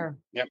amazing.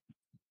 Yep.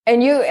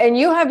 And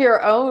you have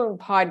your own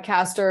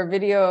podcast or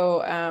video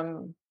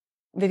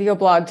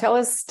blog. Tell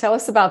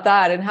us about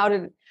that,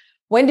 and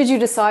when did you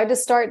decide to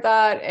start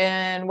that?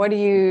 And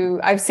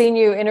I've seen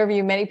you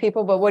interview many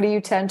people, but what do you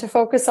tend to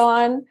focus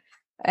on?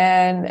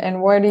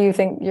 And where do you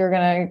think you're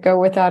going to go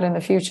with that in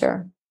the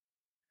future?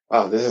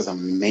 Wow, this is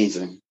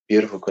amazing.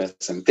 Beautiful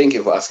question. Thank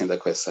you for asking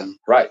that question.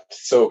 Right.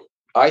 So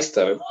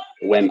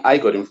when I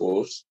got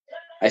involved,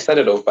 I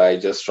started off by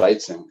just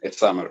writing a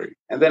summary.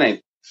 And then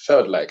I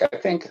felt like, I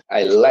think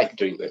I like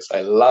doing this.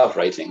 I love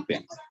writing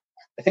things.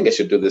 I think I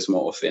should do this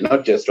more often,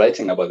 not just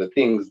writing about the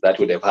things that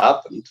would have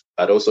happened,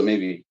 but also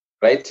maybe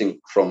writing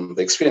from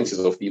the experiences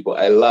of people.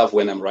 I love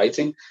when I'm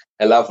writing.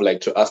 I love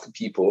to ask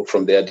people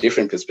from their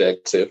different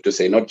perspective to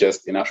say, not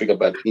just in Africa,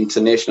 but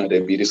international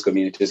diabetes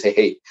community, to say,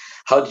 hey,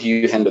 how do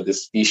you handle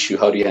this issue?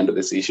 How do you handle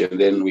this issue? And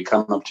then we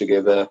come up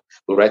together,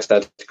 we'll write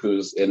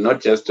articles. And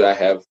not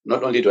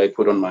only do I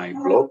put on my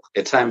blog,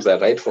 at times I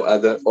write for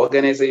other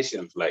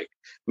organizations like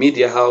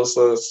media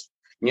houses,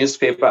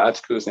 newspaper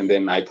articles, and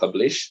then I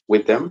publish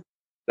with them.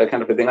 that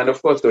kind of a thing. And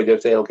of course, they'll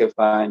just say, okay,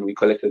 fine, we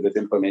collected this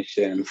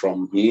information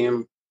from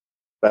him,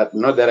 but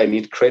not that I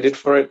need credit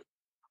for it.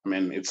 I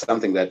mean, it's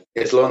something that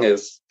as long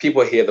as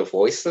people hear the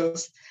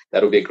voices,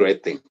 that would be a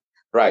great thing.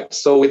 Right.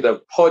 So with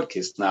the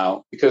podcast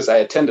now, because I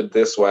attended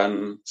this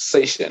one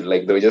session,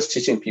 like they were just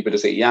teaching people to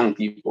say, young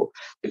people,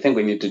 we think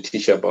we need to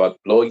teach about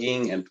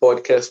blogging and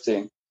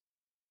podcasting.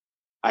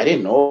 I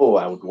didn't know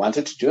I would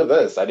wanted to do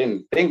this. I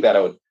didn't think that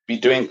I would be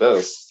doing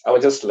this. I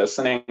was just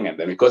listening, and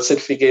then we got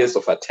certificates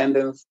of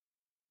attendance.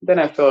 Then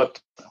I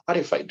thought, what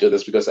if I do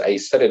this? Because I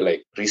started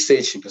like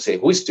researching to say,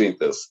 who is doing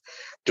this?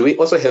 Do we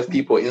also have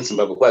people in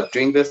Zimbabwe who are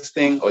doing this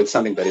thing, or it's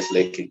something that is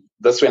lacking?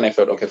 That's when I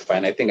thought, okay,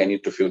 fine, I think I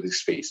need to fill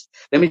this space.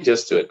 Let me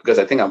just do it because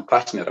I think I'm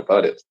passionate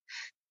about it.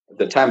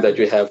 The time that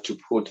you have to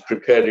put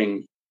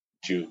preparing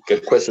to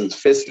get questions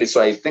firstly. So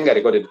I think I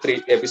recorded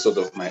 3 episodes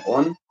of my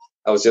own.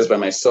 I was just by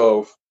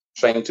myself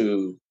trying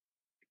to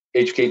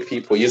educate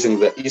people using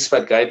the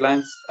ISPAD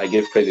guidelines. I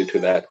give credit to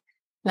that.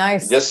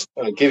 Nice. Just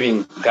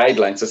giving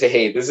guidelines to say,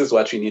 hey, this is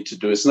what you need to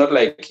do. It's not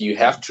like you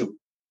have to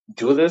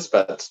do this,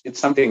 but it's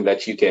something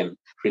that you can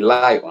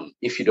rely on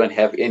if you don't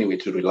have any way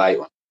to rely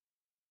on.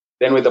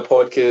 Then with the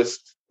podcast,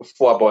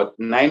 for about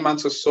 9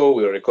 months or so,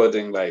 we were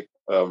recording like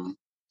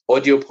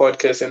audio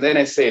podcasts. And then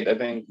I said, I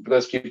think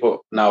because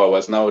people now, I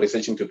was now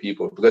researching to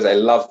people because I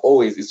love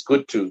always, it's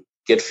good to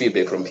get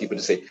feedback from people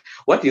to say,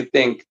 what do you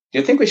think? Do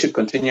you think we should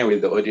continue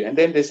with the audio? And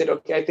then they said,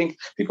 okay, I think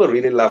people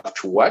really love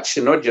to watch,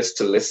 not just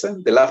to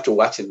listen. They love to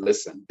watch and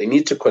listen. They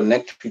need to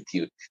connect with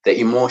you, the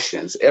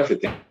emotions,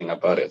 everything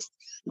about it.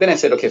 Then I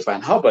said, okay,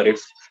 fine. How about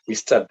if we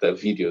start the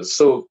videos?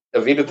 So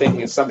a video thing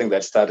is something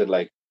that started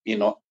like,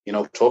 in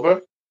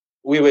October.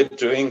 We were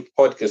doing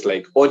podcasts,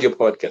 like audio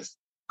podcasts.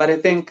 But I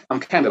think I'm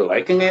kind of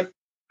liking it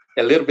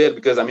a little bit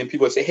because, I mean,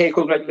 people say, hey,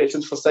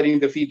 congratulations for studying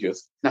the videos.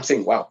 And I'm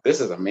saying, wow, this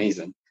is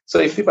amazing. So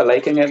if people are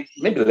liking it,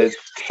 maybe let's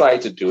try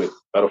to do it.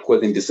 But of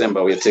course, in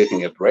December, we're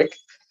taking a break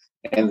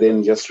and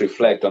then just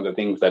reflect on the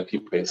things that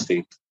people have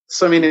said.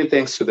 So many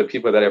thanks to the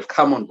people that have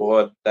come on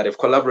board, that have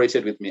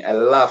collaborated with me. I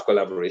love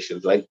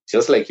collaborations, like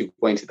just like you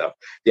pointed out.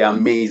 They're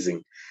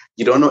amazing.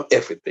 You don't know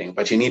everything,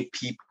 but you need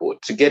people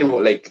to get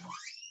involved, like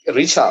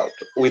reach out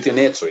with your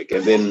network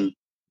and then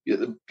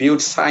build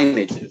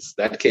signages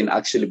that can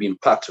actually be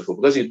impactful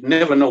because you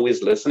never know who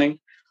is listening.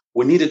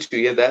 We needed to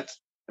hear that.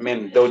 I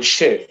mean, they would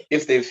share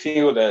if they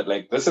feel that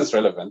like this is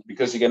relevant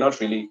because you cannot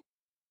really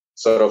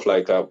sort of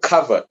like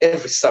cover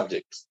every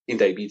subject in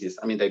diabetes.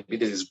 I mean,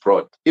 diabetes is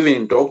broad, even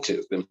in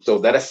doctors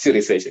themselves that are still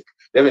researching.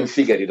 They haven't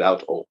figured it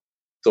out all.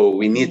 So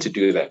we need to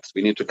do that.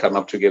 We need to come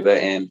up together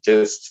and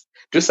just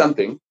do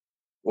something,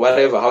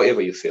 whatever,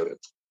 however you feel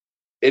it,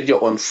 at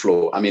your own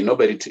flow. I mean,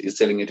 nobody is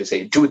telling you to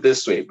say, do it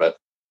this way, but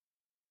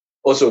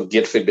also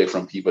get feedback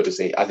from people to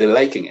say, are they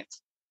liking it?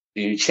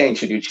 Do you change?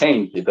 Should you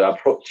change the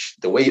approach,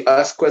 the way you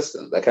ask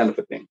questions, that kind of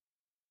a thing?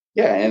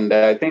 Yeah, and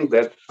I think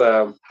that's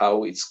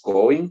how it's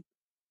going.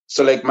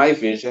 So like my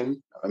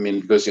vision, I mean,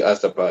 because you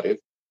asked about it.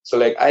 So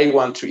like I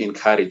want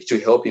to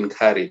help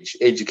encourage,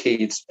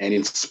 educate, and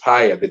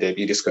inspire the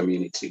diabetes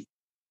community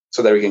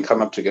so that we can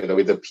come up together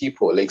with the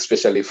people, like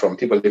especially from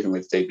people living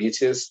with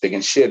diabetes. They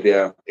can share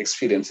their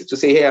experiences to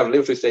say, hey, I've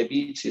lived with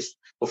diabetes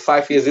for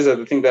 5 years. These are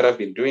the things that I've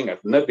been doing.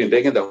 I've not been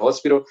back in the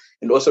hospital.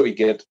 And also we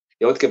get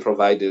healthcare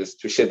providers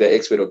to share their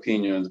expert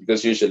opinions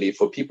because usually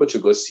for people to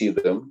go see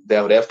them,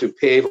 they would have to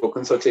pay for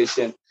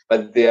consultation.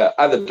 But there are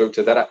other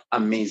doctors that are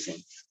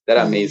amazing.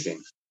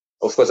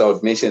 Of course, I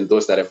would mention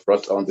those that I've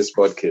brought on this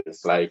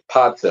podcast, like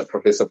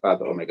Professor Path.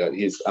 Oh my God,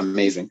 he's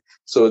amazing.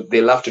 So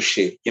they love to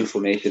share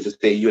information to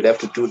say, you'd have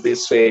to do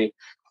this way.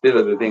 These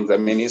are the things. I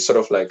mean, he's sort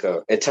of like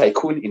a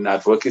tycoon in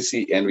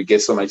advocacy, and we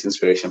get so much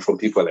inspiration from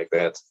people like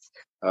that.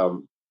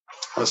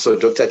 Also,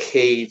 Dr.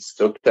 Kate,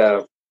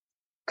 Dr.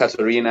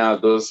 Katerina,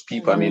 those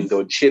people, I mean,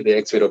 they'll share their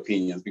expert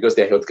opinions because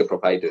they're healthcare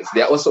providers.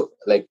 They're also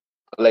like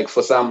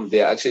for some,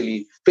 they're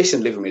actually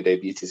patients living with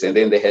diabetes, and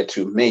then they had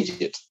to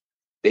manage it.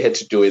 They had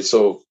to do it.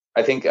 So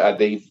I think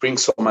they bring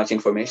so much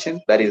information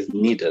that is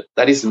needed,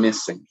 that is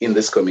missing in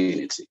this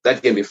community,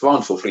 that can be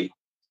found for free.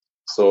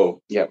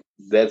 So yeah,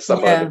 that's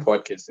about the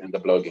podcast and the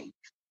blogging.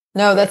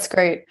 No, that's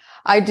great.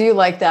 I do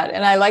like that.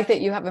 And I like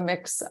that you have a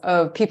mix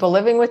of people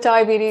living with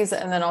diabetes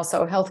and then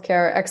also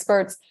healthcare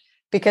experts,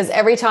 because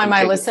every time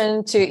I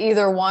listen to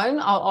either one,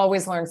 I'll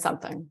always learn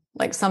something,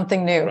 like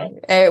something new,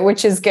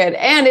 which is good.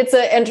 And it's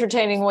an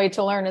entertaining way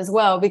to learn as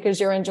well, because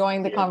you're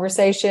enjoying the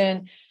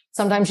conversation.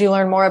 Sometimes you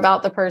learn more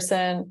about the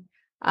person.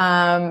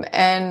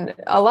 And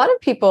a lot of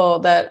people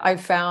that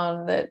I've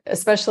found that,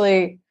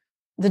 especially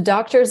the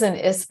doctors in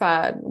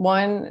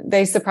ISPAD,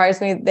 they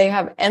surprised me. They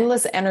have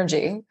endless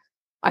energy.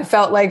 I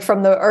felt like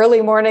from the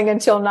early morning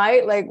until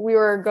night, like we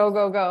were go,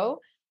 go, go.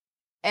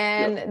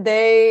 And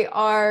they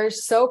are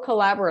so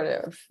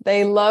collaborative.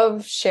 They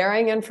love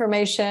sharing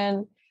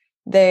information.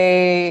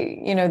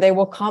 They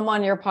will come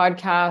on your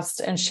podcast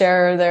and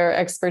share their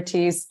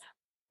expertise.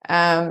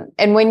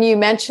 And when you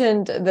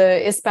mentioned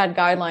the ISPAD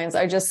guidelines,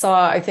 I just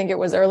saw, I think it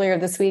was earlier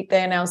this week,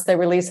 they announced they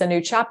released a new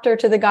chapter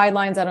to the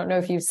guidelines. I don't know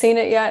if you've seen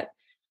it yet.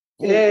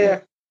 Yeah.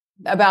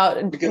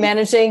 about Because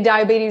managing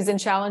diabetes in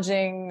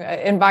challenging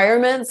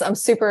environments. I'm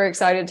super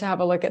excited to have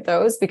a look at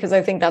those because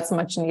I think that's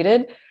much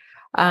needed.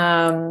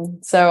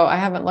 So I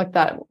haven't looked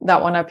that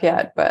one up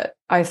yet, but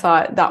I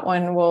thought that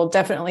one will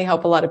definitely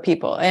help a lot of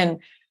people. And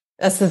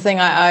that's the thing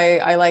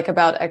I like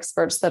about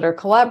experts that are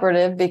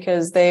collaborative,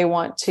 because they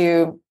want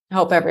to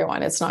help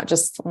everyone. It's not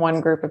just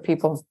one group of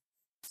people.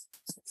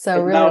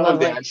 So really now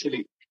lovely. they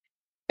actually,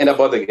 and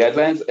about the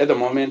guidelines, at the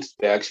moment,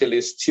 they're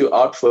actually still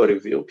out for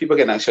review. People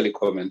can actually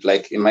comment.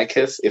 Like in my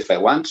case, if I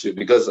want to,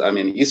 because I'm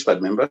an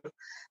ESPAD member,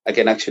 I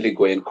can actually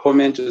go and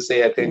comment to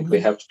say, I think we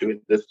have to do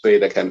it this way,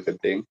 that kind of a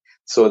thing.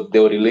 So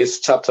they'll release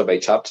chapter by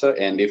chapter.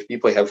 And if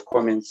people have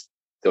comments,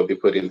 they'll be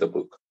put in the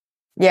book.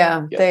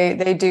 Yeah.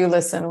 They do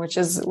listen, which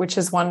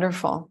is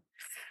wonderful.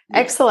 Yeah.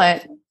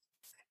 Excellent.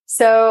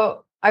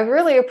 So I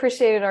really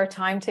appreciated our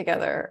time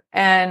together.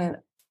 And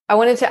I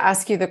wanted to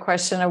ask you the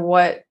question of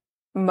what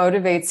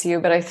motivates you,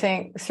 but I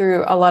think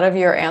through a lot of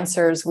your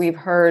answers, we've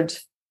heard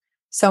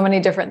so many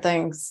different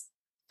things,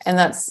 and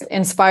that's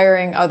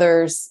inspiring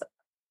others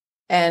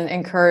and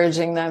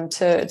encouraging them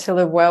to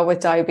live well with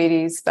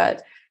diabetes.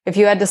 But if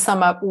you had to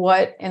sum up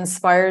what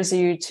inspires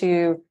you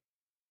to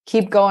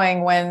keep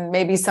going when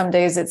maybe some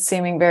days it's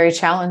seeming very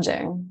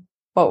challenging,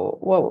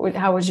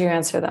 how would you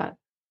answer that?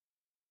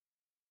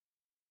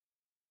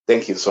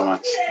 Thank you so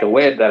much. The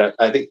word that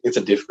I think it's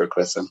a difficult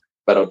question,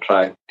 but I'll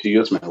try to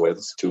use my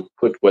words to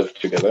put words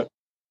together.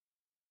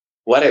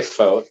 What I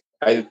thought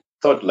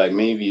like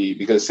maybe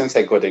because since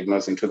I got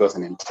diagnosed in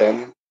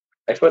 2010,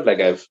 I felt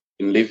like I've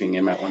been living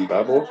in my own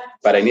bubble,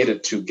 but I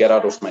needed to get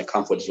out of my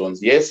comfort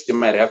zones. Yes, you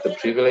might have the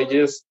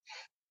privileges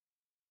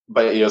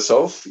by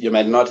yourself. You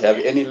might not have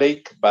any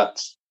lake,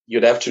 but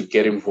you'd have to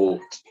get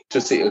involved to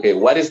see, okay,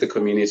 what is the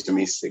community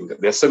missing?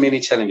 There's so many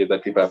challenges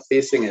that people are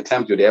facing. At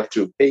times, you'd have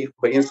to pay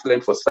for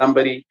insulin for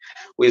somebody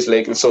who is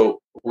like, and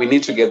so we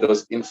need to get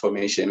those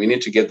information. We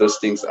need to get those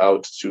things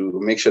out to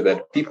make sure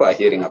that people are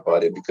hearing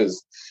about it,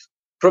 because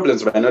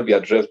problems might not be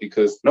addressed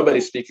because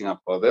nobody's speaking up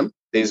for them.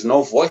 There's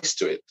no voice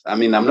to it. I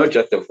mean, I'm not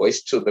just a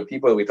voice to the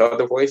people without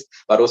the voice,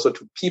 but also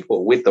to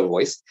people with the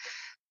voice.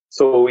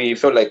 So we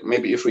felt like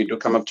maybe if we do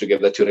come up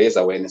together to raise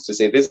awareness, to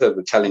say these are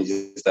the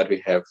challenges that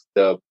we have,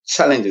 the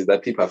challenges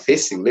that people are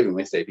facing living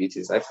with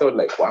diabetes. I felt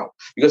like, wow,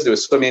 because there were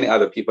so many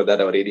other people that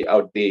are already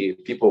out there,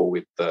 people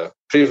with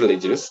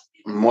privileges,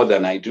 more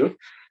than I do,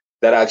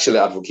 that are actually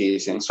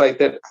advocating. So I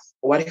thought,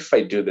 what if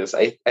I do this?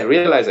 I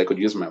realized I could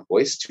use my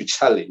voice to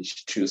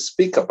challenge, to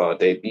speak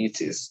about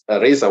diabetes,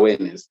 raise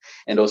awareness,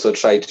 and also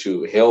try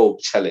to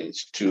help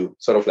challenge, to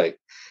sort of like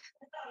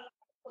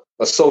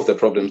solve the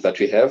problems that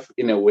we have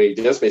in a way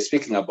just by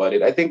speaking about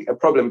it. I think a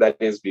problem that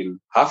has been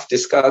half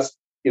discussed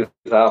is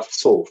half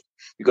solved,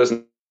 because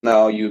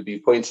now you'll be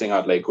pointing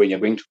out, like when you're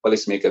going to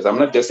policymakers, I'm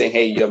not just saying,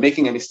 hey, you're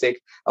making a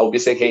mistake. I'll be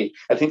saying, hey,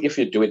 I think if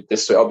you do it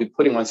this way, I'll be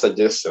putting on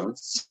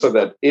suggestions so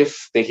that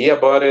if they hear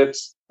about it,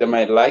 they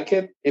might like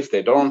it. If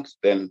they don't,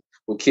 then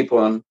we'll keep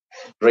on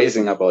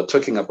talking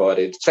about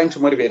it, trying to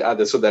motivate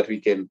others so that we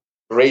can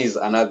raise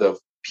another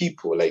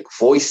people, like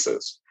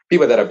voices,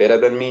 people that are better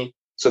than me,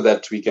 so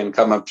that we can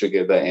come up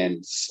together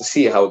and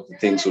see how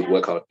things would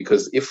work out.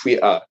 Because if we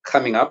are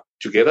coming up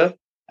together,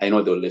 I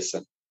know they'll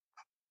listen.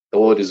 The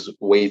world is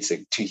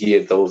waiting to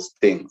hear those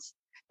things.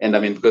 And I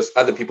mean, because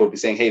other people will be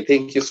saying, hey,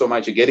 thank you so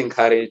much. You're getting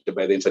encouraged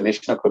by the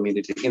international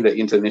community. In the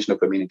international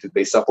community,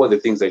 they support the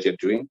things that you're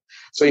doing.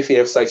 So if you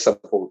have such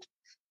support,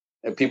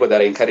 people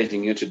that are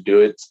encouraging you to do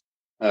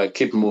it,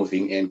 keep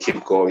moving and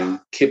keep going,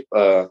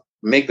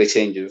 make the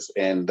changes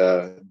and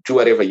do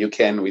whatever you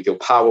can with your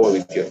power,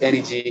 with your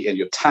energy and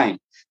your time,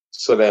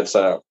 so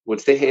that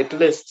would say, hey, at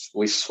least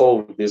we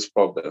solve these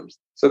problems,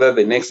 so that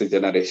the next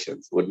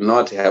generations would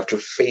not have to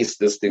face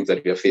these things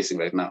that we are facing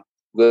right now.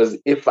 Because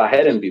if I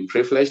hadn't been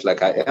privileged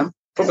like I am,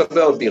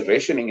 probably I would be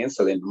rationing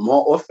insulin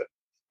more often.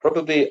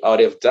 Probably I would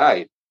have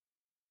died.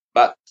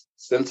 But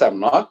since I'm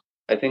not,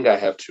 I think I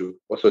have to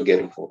also get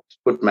involved,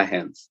 put my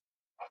hands,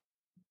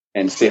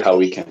 and see how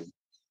we can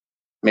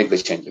make the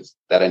changes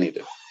that are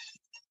needed.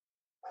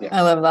 Yeah.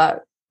 I love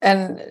that.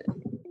 And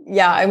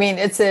yeah, I mean,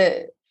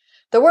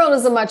 the world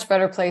is a much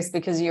better place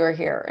because you are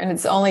here, and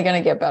it's only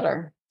going to get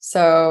better.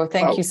 So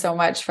thank you so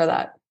much for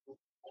that.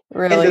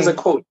 Really. And there's a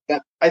quote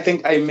that I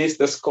think I missed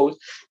this quote.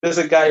 There's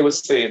a guy who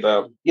said,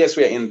 yes,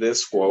 we are in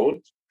this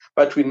world,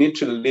 but we need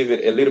to live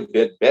it a little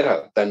bit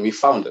better than we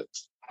found it.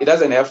 It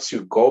doesn't have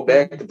to go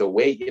back the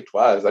way it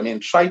was. I mean,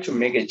 try to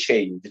make a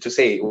change, to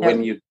say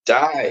when you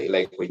die,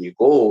 like when you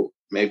go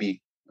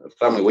maybe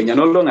somewhere, when you're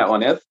no longer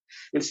on earth,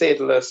 you'd say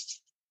at least,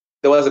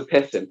 there was a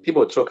person,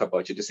 people talk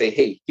about you to say,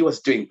 hey, he was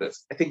doing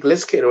this. I think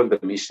let's carry on the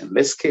mission.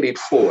 Let's carry it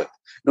forward.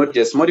 Not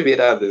just motivate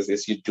others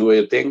as you do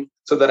a thing,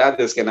 so that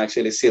others can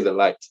actually see the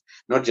light.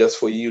 Not just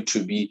for you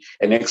to be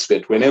an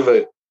expert.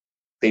 Whenever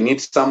they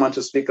need someone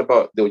to speak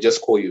about, they'll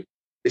just call you.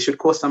 They should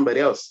call somebody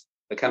else,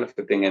 the kind of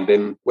thing, and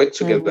then work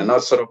together. Mm-hmm.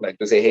 Not sort of like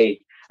to say,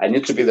 hey, I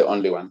need to be the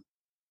only one.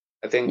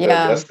 I think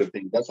that's the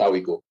thing. That's how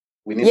we go.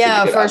 We need to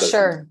get for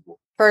sure.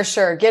 For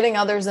sure. Getting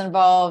others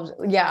involved.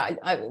 Yeah.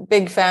 I'm a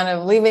big fan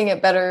of leaving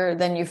it better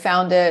than you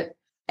found it.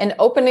 and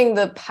opening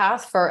the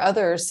path for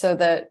others so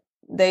that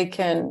they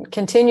can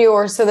continue,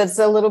 or so that's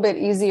a little bit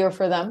easier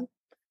for them.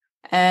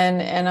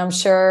 And I'm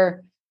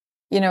sure,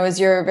 as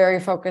you're very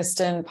focused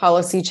in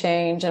policy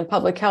change and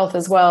public health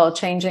as well,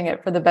 changing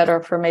it for the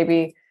better for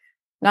maybe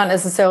not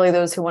necessarily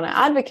those who want to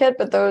advocate,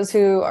 but those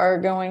who are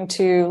going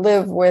to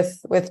live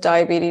with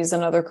diabetes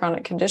and other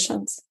chronic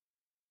conditions.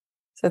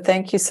 So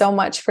thank you so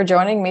much for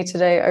joining me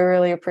today. I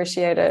really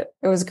appreciate it.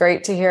 It was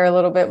great to hear a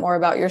little bit more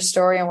about your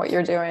story and what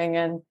you're doing.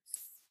 And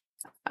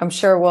I'm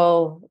sure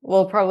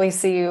we'll probably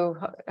see you,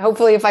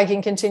 hopefully, if I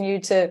can continue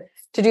to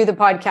do the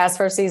podcast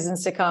for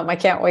seasons to come. I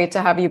can't wait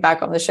to have you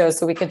back on the show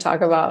so we can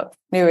talk about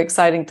new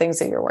exciting things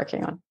that you're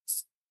working on.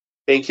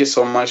 Thank you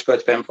so much,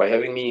 Coach Pam, for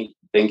having me.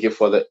 Thank you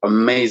for the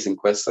amazing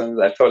questions.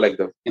 I felt like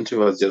the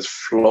interview was just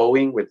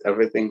flowing with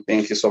everything.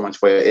 Thank you so much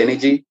for your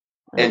energy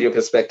and your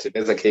perspective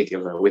as a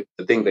caregiver with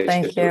the thing that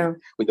you're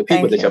doing, with the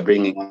people that you're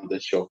bringing on the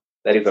show.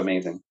 That is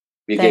amazing.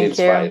 We get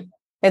inspired.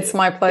 It's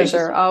my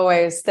pleasure,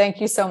 always. Thank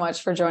you so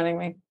much for joining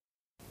me.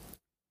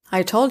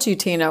 I told you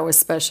Tino was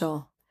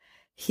special.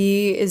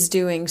 He is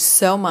doing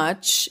so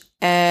much.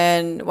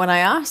 And when I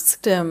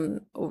asked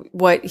him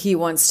what he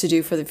wants to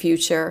do for the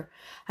future,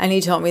 and he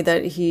told me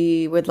that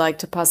he would like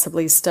to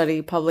possibly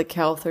study public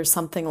health or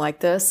something like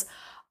this,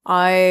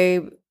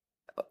 I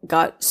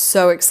got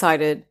so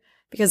excited,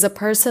 because a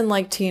person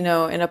like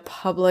Tino in a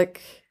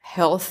public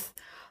health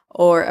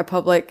or a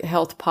public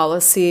health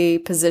policy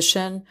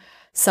position,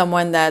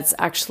 someone that's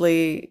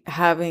actually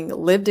having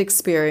lived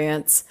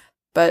experience,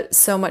 but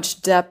so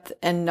much depth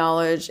and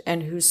knowledge,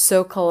 and who's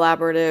so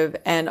collaborative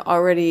and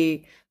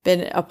already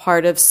been a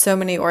part of so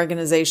many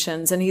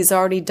organizations, and he's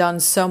already done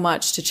so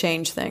much to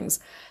change things.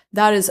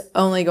 That is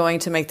only going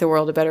to make the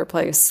world a better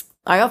place.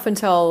 I often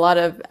tell a lot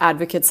of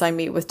advocates I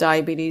meet with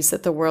diabetes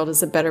that the world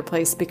is a better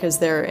place because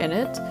they're in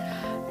it.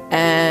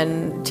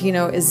 And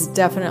Tino is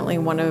definitely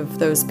one of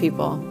those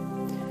people.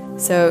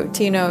 So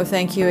Tino,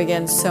 thank you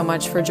again so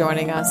much for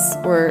joining us.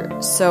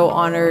 We're so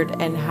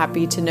honored and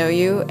happy to know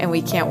you, and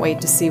we can't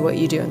wait to see what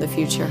you do in the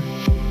future.